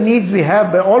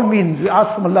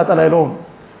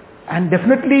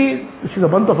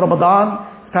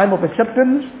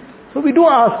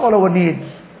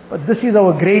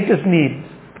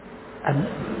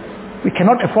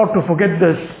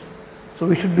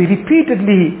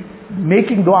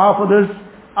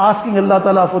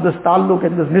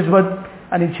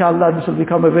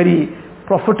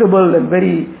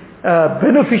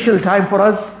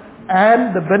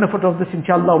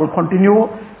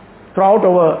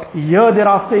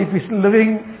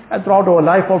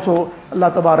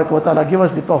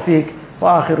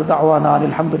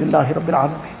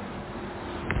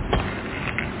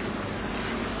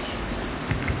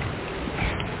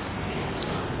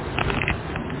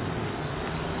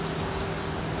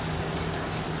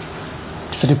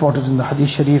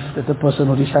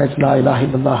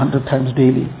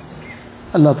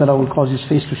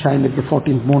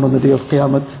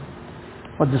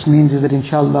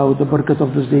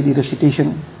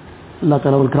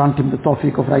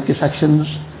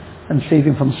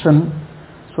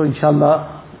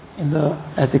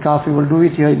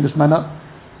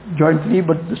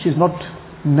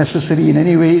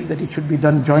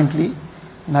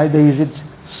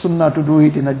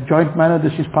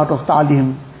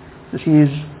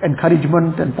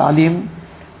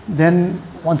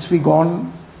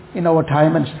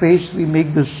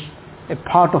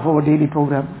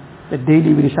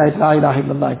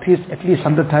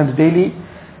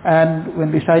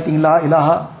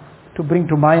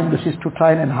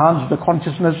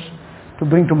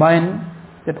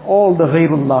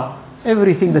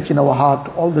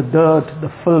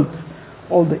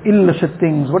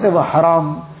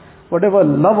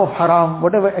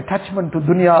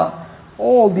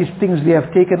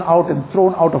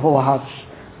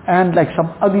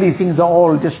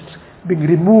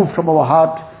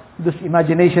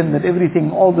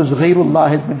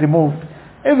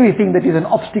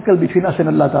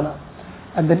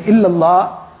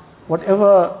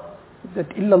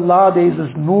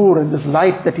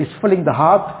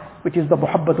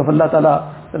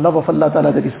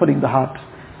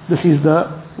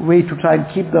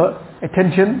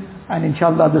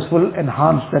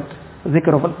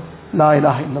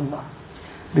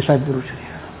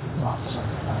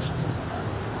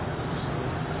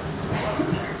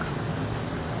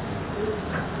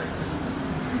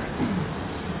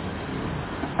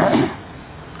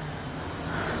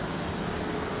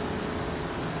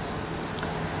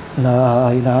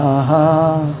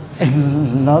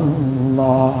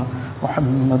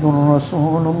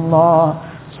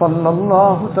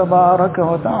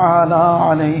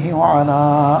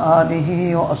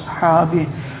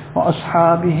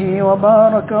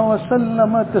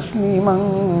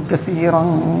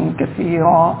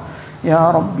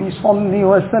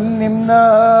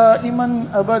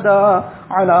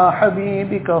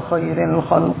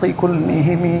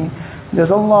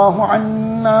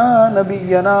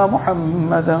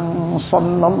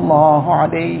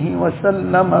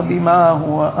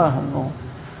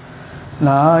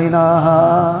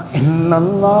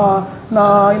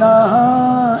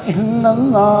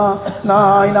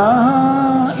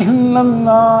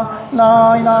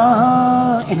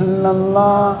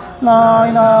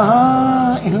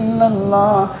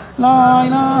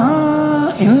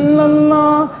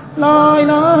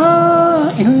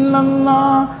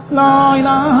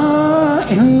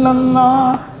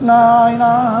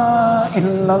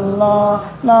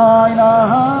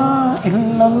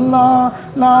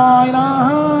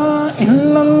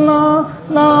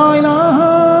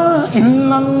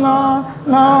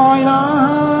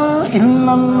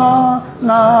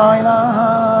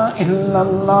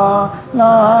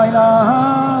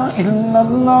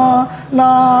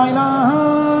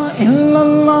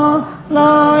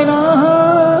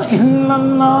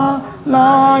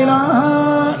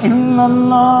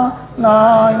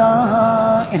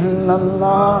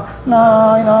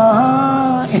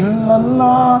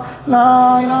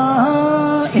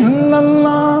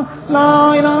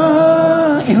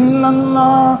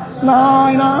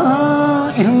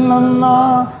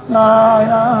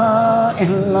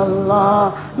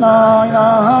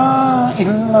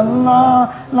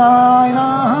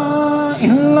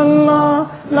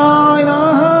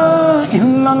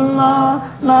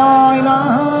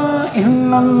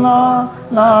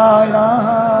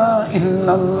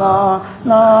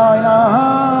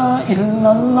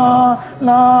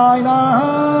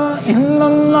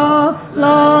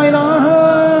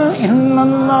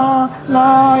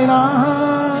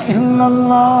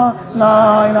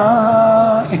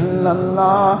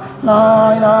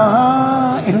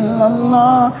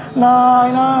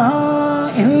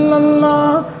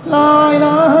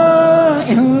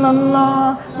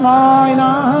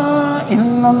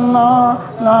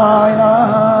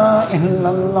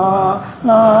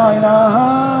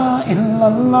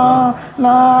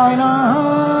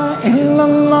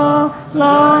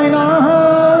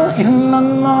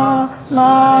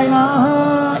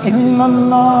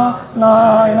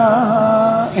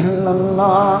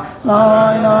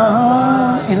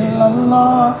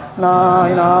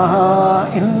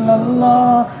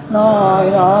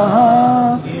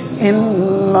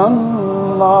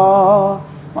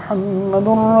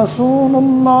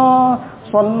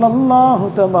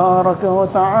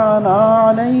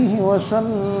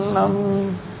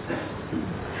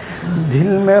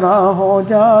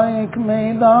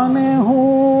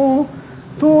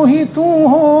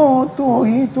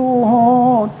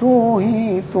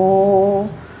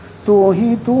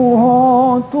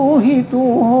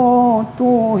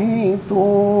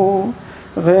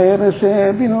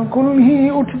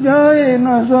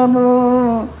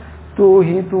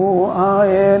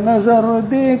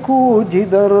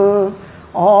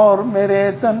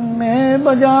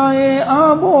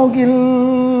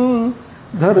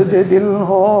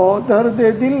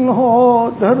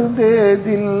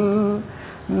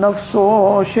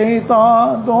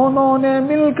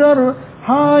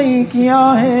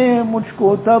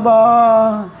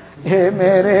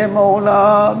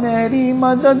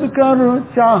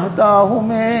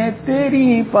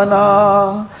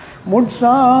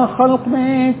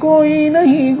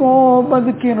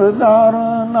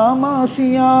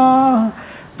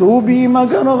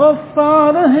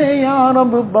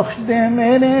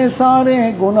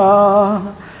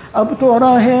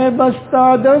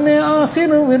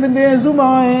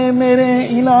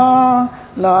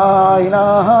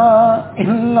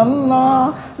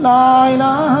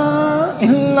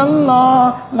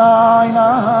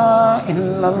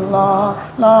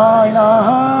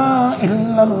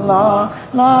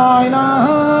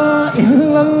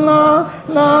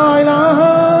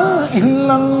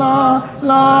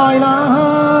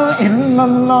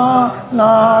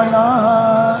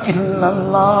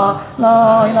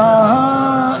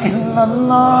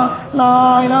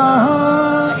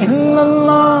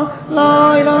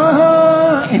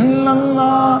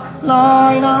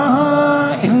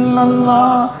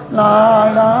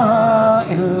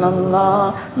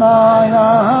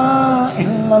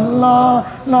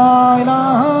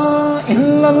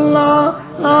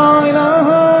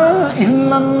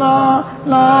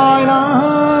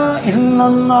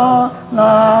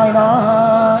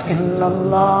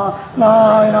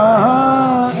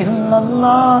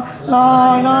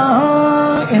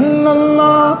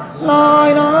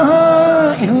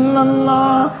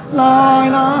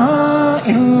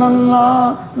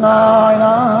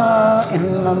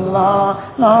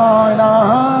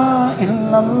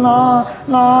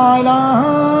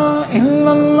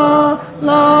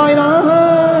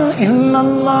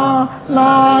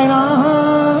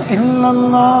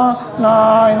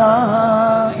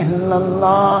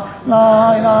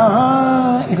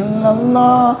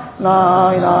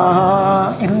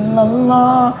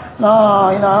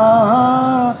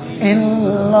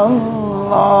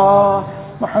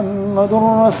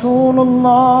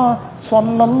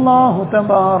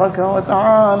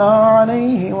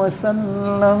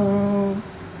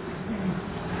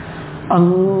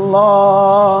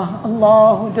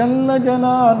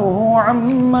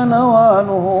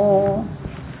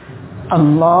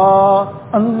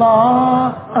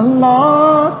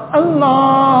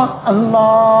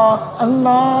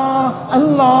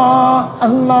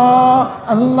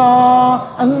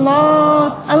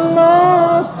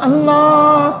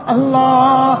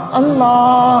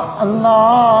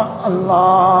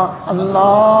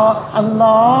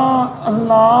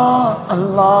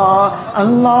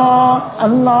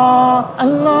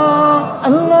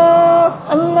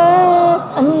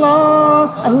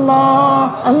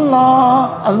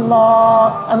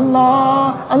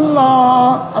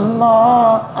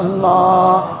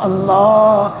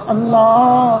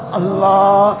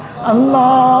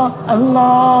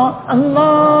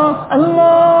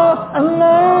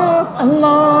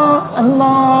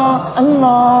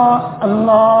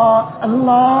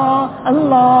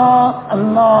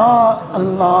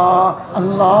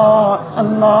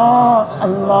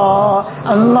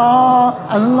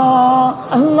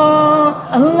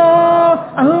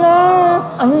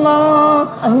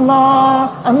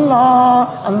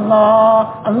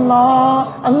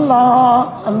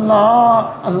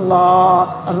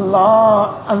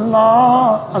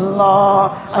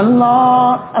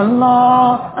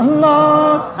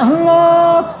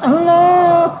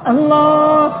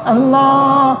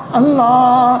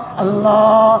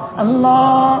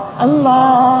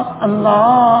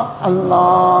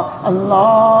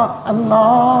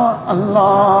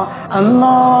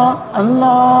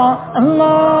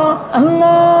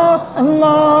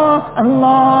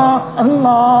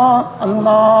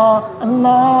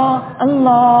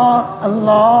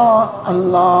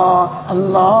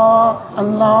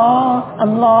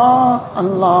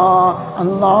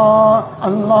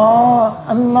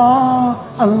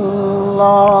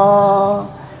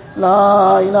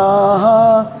لا إله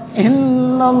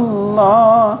إلا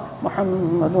الله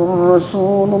محمد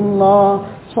رسول الله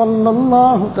صلى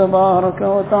الله تبارك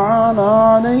وتعالى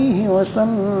عليه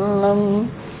وسلم.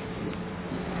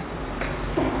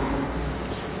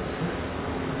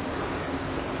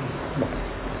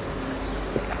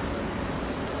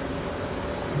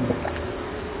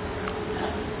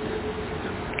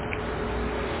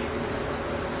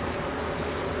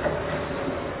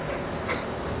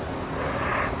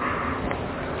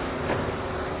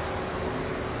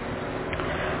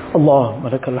 اللهم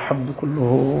لك الحمد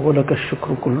كله ولك الشكر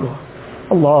كله.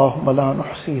 اللهم لا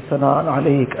نحصي ثناء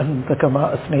عليك أنت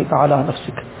كما أثنيت على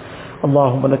نفسك.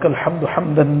 اللهم لك الحمد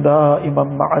حمدا دائما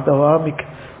مع دوامك،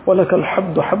 ولك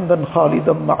الحمد حمدا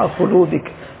خالدا مع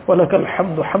خلودك، ولك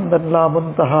الحمد حمدا لا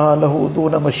منتهى له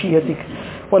دون مشيتك،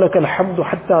 ولك الحمد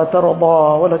حتى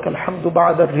ترضى، ولك الحمد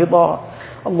بعد الرضا.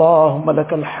 اللهم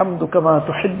لك الحمد كما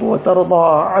تحب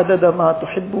وترضى عدد ما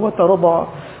تحب وترضى.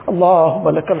 اللهم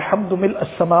لك الحمد ملء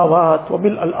السماوات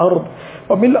وملء الأرض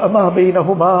وملء ما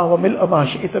بينهما وملء ما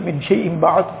شئت من شيء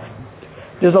بعد.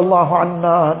 جزا الله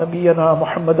عنا نبينا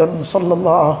محمدا صلى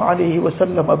الله عليه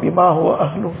وسلم بما هو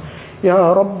أهله.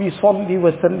 يا ربي صل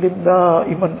وسلم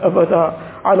دائما أبدا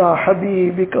على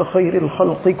حبيبك خير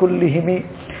الخلق كلهم.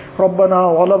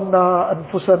 ربنا ظلمنا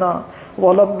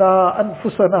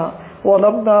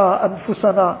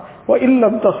أنفسنا وإن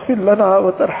لم تغفر لنا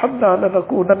وترحمنا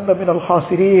لنكونن من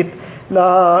الخاسرين.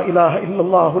 لا إله إلا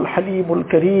الله الحليم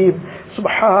الكريم.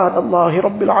 سبحان الله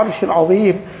رب العرش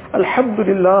العظيم. الحمد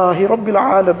لله رب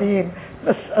العالمين.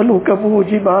 نسألك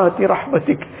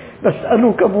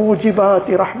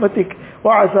موجبات رحمتك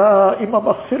وعزائم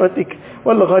مغفرتك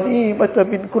والغنيمة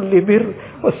من كل بر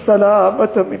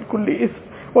والسلامة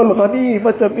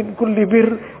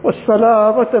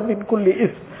من كل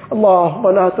إثم اللهم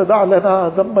لا تدع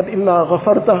لنا ذنبا إلا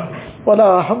غفرته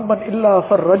ولا هما إلا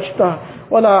فرجته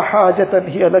ولا حاجة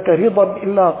هي لك رضا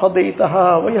إلا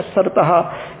قضيتها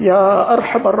ويسرتها. يا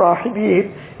أرحم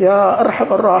الراحمين يا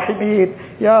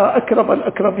أكرم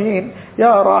الأكرمين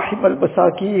يا راحم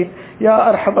المساكين يا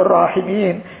أرحم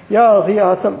الراحمين يا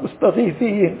غياث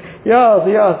المستغيثين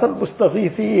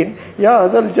يا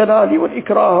ذا الجلال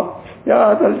والإكرام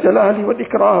يا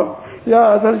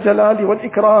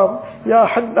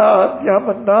حنان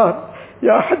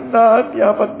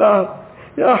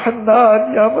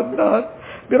يا منان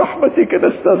برحمتك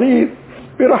نستغيث.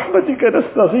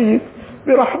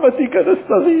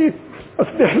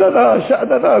 أصلح لنا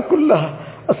شأننا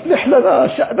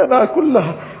كله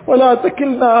ولا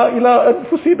تكلنا إلى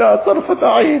أنفسنا طرفة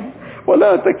عين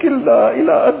ولا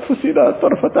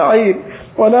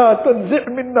تنزع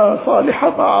منا صالح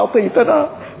ما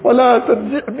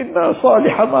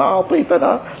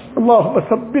أعطيتنا اللهم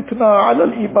ثبتنا على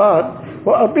الإيمان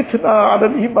وأمتنا على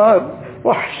الإيمان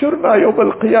واحشرنا يوم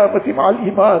القيامة مع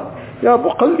الإيمان. يا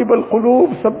مقلب القلوب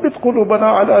ثبت قلوبنا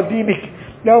على دينك.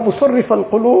 يا مصرف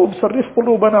القلوب صرف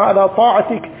قلوبنا على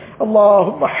طاعتك.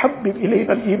 اللهم حبب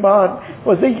إلينا الإيمان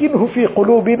وزينه في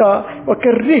قلوبنا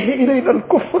وكره إلينا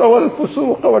الكفر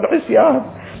والفسوق والعصيان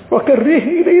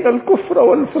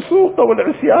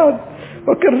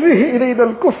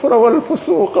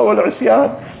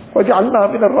واجعلنا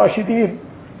من الراشدين.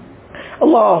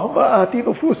 اللهم آت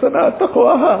نفوسنا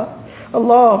تقواها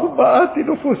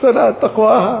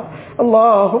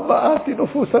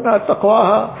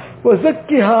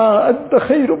وزكها أنت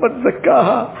خير من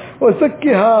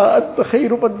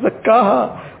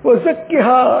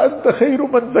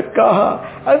زكاها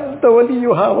أنت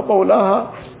وليها ومولاها.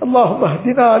 اللهم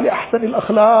اهدنا لأحسن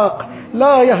الأخلاق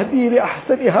لا يهدي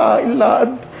لأحسنها إلا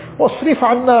أنت واصرف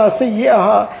عنا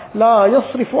سيئها لا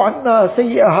يصرف عنا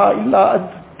سيئها إلا أنت.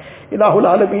 إله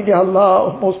العالمين يا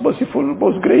Allah, most merciful,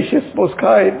 most gracious, most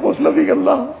kind, most loving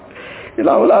Allah.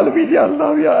 Ilah al-Alamin, Ya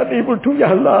Allah, we are unable to, Ya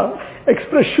Allah,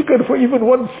 express shukr for even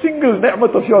one single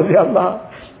ni'mat of yours, Ya Allah.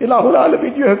 Ilah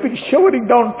al-Alamin, you have been showering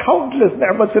down countless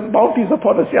ni'mats and bounties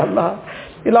upon us, Ya Allah.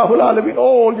 Ilah al-Alamin,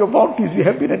 all your bounties we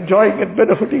have been enjoying and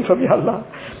benefiting from, Ya Allah.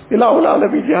 Ilah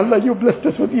al-Alamin, Ya Allah, you blessed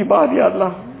us with Iman, Ya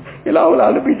Allah. Ilahul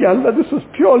Alameen, Ya Allah, this was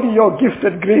purely your gift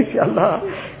and grace, Ya Allah.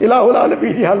 Ilahul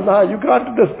Alameen, Ya Allah, you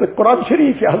granted us the Quran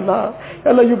Sharif, Ya Allah.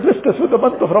 Ya Allah, you blessed us with the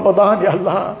month of Ramadan, Ya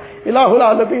Allah. Ilahul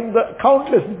Alameen, the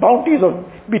countless bounties of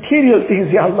material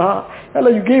things, Ya Allah. Ya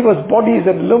Allah, you gave us bodies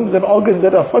and limbs and organs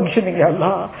that are functioning, Ya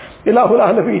Allah. Ilahul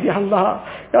Alameen, Ya Allah.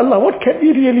 Ya Allah, what can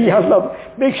we really, Ya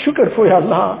Allah, make shukr for, Ya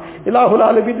Allah? Ilahul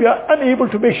Alameen, we are unable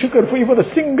to make shukr for even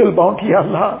a single bounty, Ya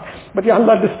Allah. But Ya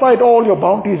Allah, despite all your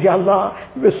bounties, Ya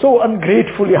Allah, we were so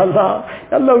ungrateful, Ya Allah.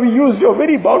 Ya Allah, we used your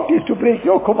very bounties to break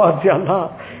your commands, Ya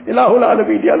Allah. Ilahul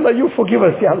Alameen, Ya Allah, you forgive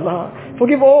us, Ya Allah.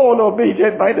 Forgive all our major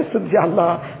and minor sins, Ya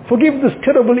Allah. Forgive this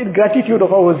terrible ingratitude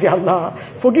of ours, Ya Allah.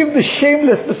 Forgive the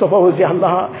shamelessness of ours, Ya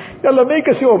Allah. Ya Allah, make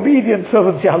us your obedient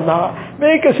servants, Ya Allah.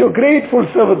 Make us your grateful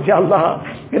servants, Ya Allah.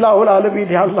 Ilahul Alameen,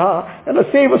 Ya Allah. Ya Allah,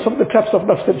 save us from the traps of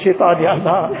nafs and shaitan, Ya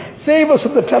Allah. Save us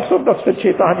from the traps of nafs and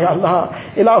shaitan, Ya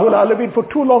Allah. Ilahul Alameen, for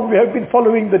too long we have been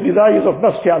following the desires of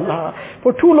nafs, Ya Allah.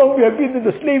 For too long we have been in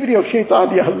the slavery of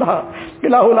shaitan, Ya Allah.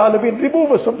 Ilahul Alameen,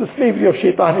 remove us from the slavery of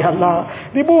shaitan, Ya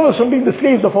Allah. Remove us from being the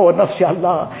slaves of our nafs, Ya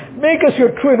Allah. Make us your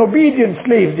true and obedient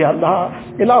slaves, Ya Allah.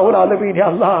 Ilahul Alameen, Ya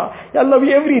Allah. Ya Allah,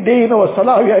 we every day in our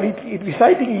salah we are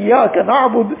reciting Iyaka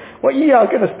na'bud wa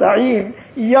Iyaka nasta'een.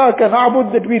 Iyaka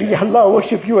na'bud, that we, Ya Allah,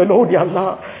 worship you alone, Ya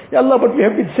Allah. Ya Allah, but we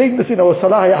have been saying this in our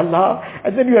salah, Ya Allah.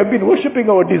 And then we have been worshipping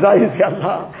our desires, Ya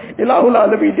Allah. Ilahul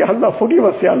Alameen, Ya Allah, forgive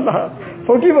us, Ya Allah.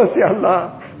 Forgive us, Ya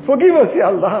Allah. Forgive us, Ya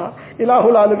Allah.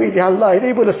 Ilahul Alameen, Ya Allah,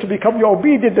 enable us to become your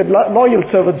obedient and loyal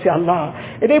servants, Ya Allah.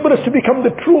 Enable us to become the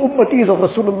true ummatis of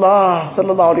Rasulullah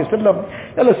sallallahu alayhi wa sallam.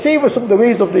 Ya Allah, save us from the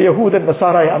ways of the Yahud and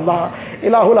Nasara, Ya Allah.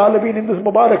 Ilahul Alameen, in this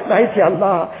Mubarak night, Ya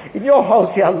Allah, in your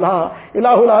house, Ya Allah.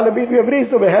 Ilahul Alameen, we have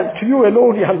raised our hands to you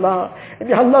alone, Ya Allah. And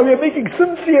Ya Allah, we are making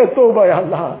sincere tawbah, Ya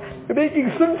Allah. We're making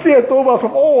sincere tawbah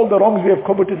from all the wrongs we have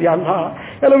committed, Ya Allah.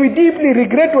 Ya Allah, we deeply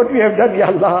regret what we have done, Ya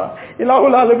Allah.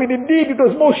 Ilahul Alameen, indeed it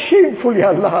was most shameful, Ya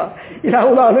Allah.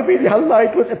 Ilahul Alameen, Ya Allah,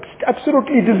 it was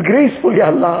absolutely disgraceful, Ya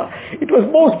Allah. It was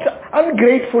most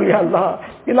ungrateful, Ya Allah.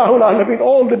 Ilahul Alameen,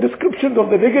 all the descriptions of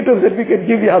the negatives that we can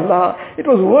give, Ya Allah, it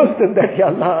was worse than that, Ya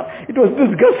Allah. It was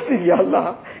disgusting, Ya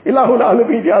Allah. Ilahul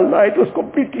Alameen, Ya Allah, it was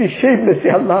completely shameless,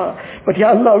 Ya Allah. But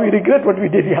Ya Allah, we regret what we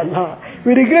did, Ya Allah.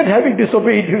 We regret having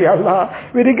disobeyed you, Ya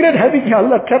Allah. We regret having, Ya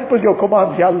Allah, trampled your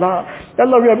commands, Ya Allah. Ya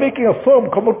Allah, we are making a firm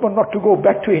commitment not to go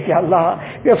back to it, Ya Allah.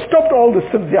 We have stopped all the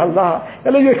sins, Ya Allah. Ya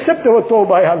Allah, you accept our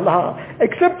tawbah, Ya Allah.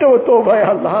 Accept our tawbah,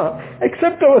 Ya Allah.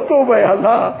 Accept our tawbah, Ya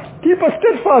Allah. Keep us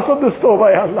steadfast on this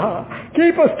tawbah, Ya Allah.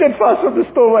 Keep us steadfast on this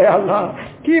tawbah, Ya Allah.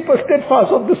 Keep us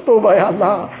steadfast on this tawbah, Ya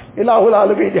Allah. Ilahul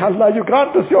Alameen, Ya Allah, you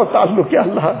grant us your ta'alluq, Ya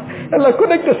Allah. Allah,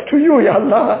 connect us to you, Ya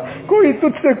Allah. कोई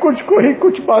तुझसे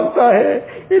कुछ मांगता है,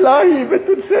 इलाही मैं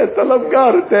तुझसे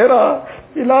तलबगार तेरा,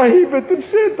 इलाही मैं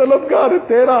तुझसे तलबगार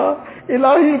तेरा,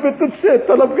 इलाही मैं तुझसे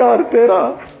तलबगार तेरा.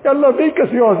 Ya Allah, make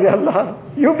us yours, Ya Allah.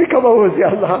 You become ours, Ya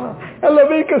Allah. Allah,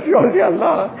 make us yours, Ya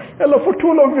Allah. Allah, for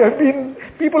too long we have been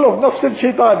people of nafs and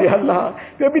shaitan, Ya Allah.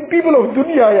 We have been people of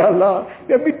dunya, Ya Allah.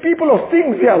 We have been people of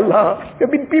things, Ya Allah. We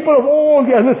have been people of all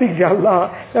the other things, Ya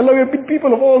Allah. Ya Allah, we have been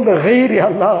people of all the ghayr, Ya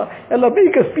Allah. Ya Allah,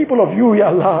 make us people of you,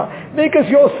 Ya Allah. Make us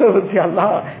your servants, Ya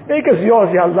Allah. Make us yours,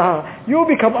 Ya Allah. You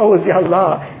become ours, Ya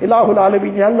Allah. Ilahul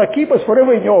Alameen, Ya Allah, keep us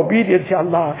forever in your obedience, Ya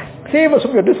Allah. Save us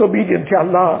from your disobedience, Ya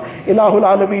Allah. Ilahul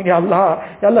Alameen, Ya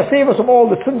Allah. Ya Allah, save us from all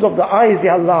the sins of the eyes,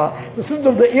 Ya Allah. The sins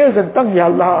of the ears and tongue, Ya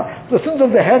Allah. The sins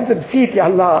of the hands and feet, Ya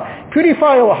Allah.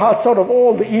 Purify our hearts out of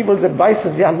all the evils and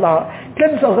vices, Ya Allah.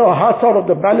 Cleanse our hearts out of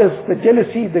the malice, the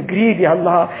jealousy, the greed, Ya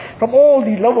Allah. From all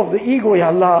the love of the ego, Ya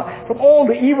Allah. From all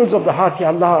the evils of the heart, Ya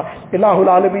Allah. Ilahul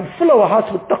Alameen, fill our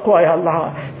hearts with taqwa, Ya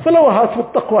Allah. Fill our hearts with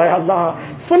taqwa, Ya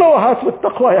Allah. Fill our hearts with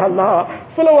taqwa, Ya Allah.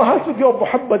 Fill our hearts with your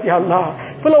Muhammad, Ya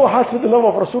Allah. Fill our hearts with the love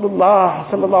of Rasulullah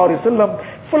sallallahu alayhi wa sallam.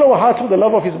 Fill our hearts with the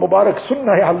love of his Mubarak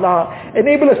Sunnah, Ya Allah.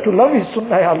 Enable us to love his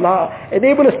Sunnah, Ya Allah.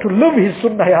 Enable us to live his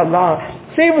Sunnah, Ya Allah.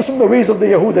 Save us from the ways of the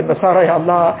Yahud and Nasara, Ya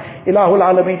Allah. Ilahul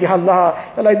Alameen, Ya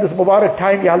Allah. Ya Allah, in this Mubarak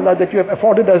time, Ya Allah, that you have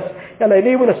afforded us, Ya Allah,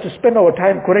 enable us to spend our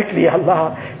time correctly, Ya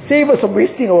Allah. Save us from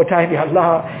wasting our time, Ya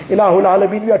Allah. Ilahul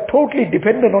Alameen, we are totally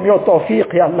dependent on your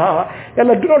tawfiq, Ya Allah. Ya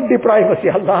Allah, do not deprive us,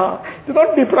 Ya Allah. Do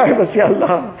not deprive us, Ya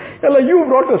Allah. Ya Allah, you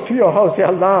brought us to your house,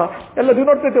 Ya Allah. Ya Allah, do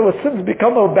not let our sins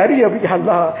become a barrier, Ya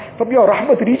Allah, from your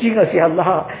rahmat reaching us, Ya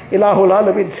Allah. Ilahul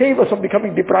Alameen, save us from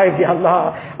becoming deprived, Ya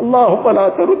Allah. Allahumma la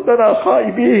taruddana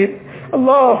khaibin.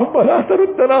 Allahumma la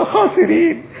taruddana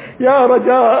khasirin. Ya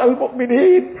Raja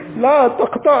al-Mu'mineen, la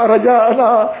taqta'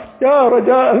 raja'ana. Ya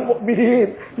Raja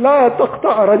al-Mu'mineen, la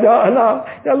taqta' raja'ana.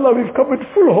 Ya Allah, we've come with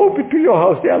full hope into your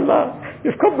house, Ya Allah.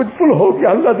 We've come with full hope, Ya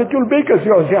Allah, that you'll make us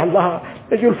yours, Ya Allah.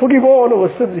 That you'll forgive all our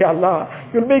sins, Ya Allah.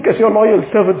 You'll make us your loyal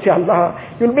servants, Ya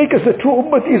Allah. You'll make us the true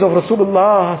ummatis of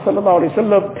Rasulullah sallallahu alayhi wa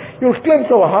sallam. You'll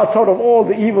cleanse our hearts out of all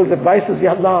the evils and vices,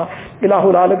 Ya Allah.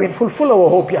 Ilahul Alameen, fulfill our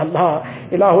hope, Ya Allah.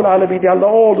 Ilahul Alameen, Ya Allah,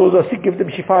 all those who are sick, give them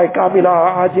shifa,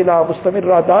 kamila, ajila,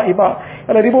 mustamirra, daima.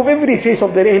 Allah, remove every trace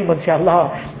of their ailments, Ya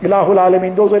Allah. Ilahul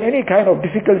Alameen, those in any kind of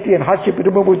difficulty and hardship,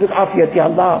 remove with afiyat, Ya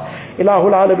Allah.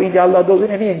 Ilahul Alameen, Ya Allah, those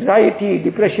in any anxiety,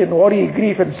 depression, worry,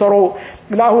 grief and sorrow,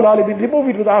 Ilahul Alameen, remove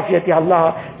it with afiyat, Ya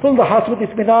Allah. Fill the hearts with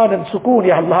itminan and sukoon,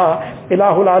 Ya Allah.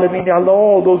 Ilahul Alameen, Ya Allah,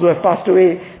 all those who have passed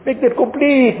away, make that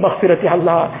complete maghfirat, Ya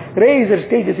Allah. Raise their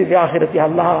stages in the akhirat, Ya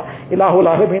Allah. Ilahul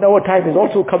Alameen, our time is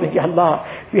also coming, Ya Allah.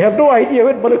 We have no idea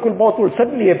when Malakul Maut will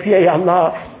suddenly appear, Ya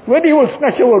Allah. When he will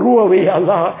snatch our ruh away, Ya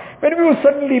Allah. When we will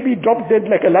suddenly be dropped dead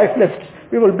like a lifeless,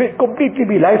 we will completely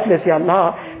be lifeless, Ya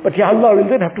Allah. But Ya Allah, we'll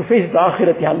then have to face the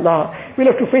akhirat, Ya Allah. We'll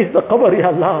have to face the qabr, Ya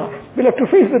Allah. We'll have to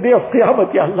face the day of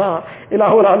Qiyamah, Ya Allah.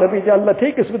 Ilahul Alameen, Ya Allah,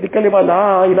 take us with the kalima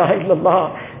La ilaha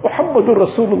illallah Muhammadur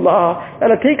Rasulullah. Ya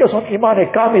Allah, take us on Iman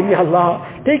Kamil, Ya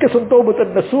Allah. Take us on Tawbat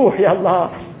al-Nasuh, Ya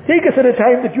Allah. Take us at a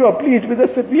time that you are pleased with us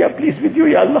and we are pleased with you,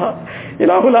 Ya Allah.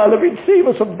 Ilahul Alameen, save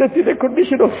us from death in a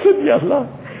condition of sin, Ya Allah.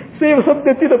 Save us from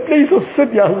death in a place of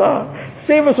sin, Ya Allah.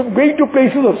 Save us from going to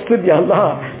places of sin, Ya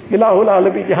Allah. Ilahul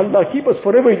Alameen, Ya Allah, keep us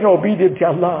forever in your obedience, Ya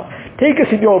Allah. Take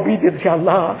us in your obedience, Ya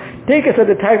Allah. Take us at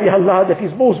the time, Ya Allah, that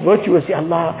is most virtuous, Ya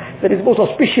Allah. That is most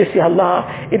auspicious, Ya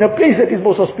Allah. In a place that is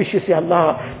most auspicious, Ya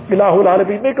Allah. Ilahul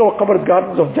Alameen, make our qabr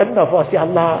gardens of Jannah for us, Ya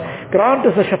Allah. Grant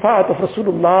us the shafaat of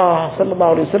Rasulullah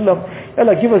sallallahu alayhi wa sallam. Ya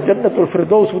Allah, give us Jannatul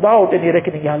Firdaus without any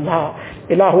reckoning, Ya Allah.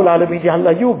 Ilahul Alameen, Ya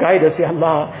Allah, you guide us, Ya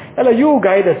Allah. Ya Allah, you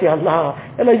guide us, Ya Allah.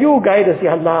 Ya Allah, you guide us,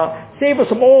 Ya Allah. Save us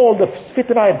from all the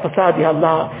fitna and fasad, Ya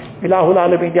Allah. Ilahul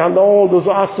Alameen, Ya Allah, all those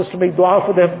who asked us to make dua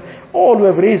for them, all who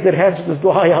have raised their hands to this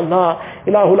dua, Ya Allah.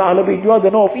 Ilahul Alameen, you are the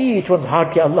know of each one's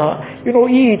heart, Ya Allah. You know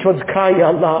each one's cry, Ya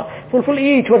Allah. Fulfill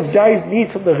each one's jaiz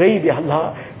needs from the ghaib, Ya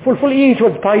Allah. Fulfill each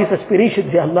one's pious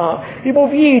aspirations, Ya Allah.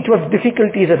 Remove each one's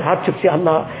difficulties and hardships, Ya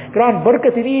Allah. Grant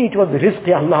barakat in each one's rizq,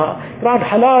 Ya Allah. Grant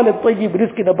halal and tayyib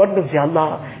rizq in abundance, Ya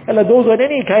Allah. Allah, those who are in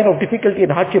any kind of difficulty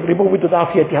and hardship, remove it with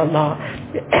afiyat, Ya Allah.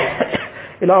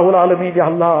 Ilahul Alameen, Ya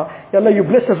Allah. Ya Allah, you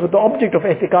bless us with the object of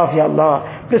i'tikaf, Ya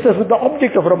Allah. Bless us with the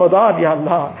object of Ramadan, Ya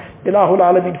Allah. Ilahul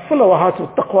Alameen, fill our hearts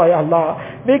with taqwa, Ya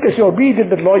Allah. Make us your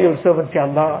obedient and loyal servants, Ya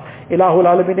Allah. Ilahul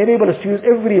Alameen, enable us to use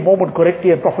every moment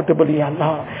correctly and profitably, Ya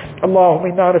Allah.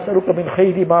 Allahumma inna nas'aluka min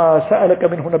khayri ma sa'alaka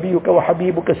minhu nabiyyuka wa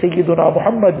habibuka sayyiduna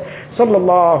Muhammad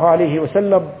sallallahu alayhi wa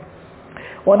sallam.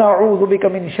 ونعوذ بك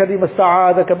من شر ما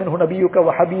استعاذك منه نبيك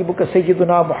وحبيبك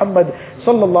سيدنا محمد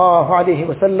صلى الله عليه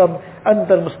وسلم.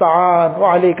 أنت المستعان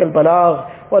وعليك البلاغ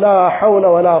ولا حول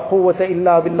ولا قوة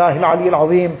إلا بالله العلي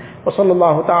العظيم. وصلى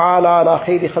الله تعالى على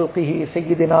خير خلقه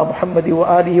سيدنا محمد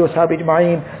وآله وصحبه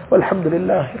أجمعين والحمد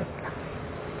لله رب العالمين.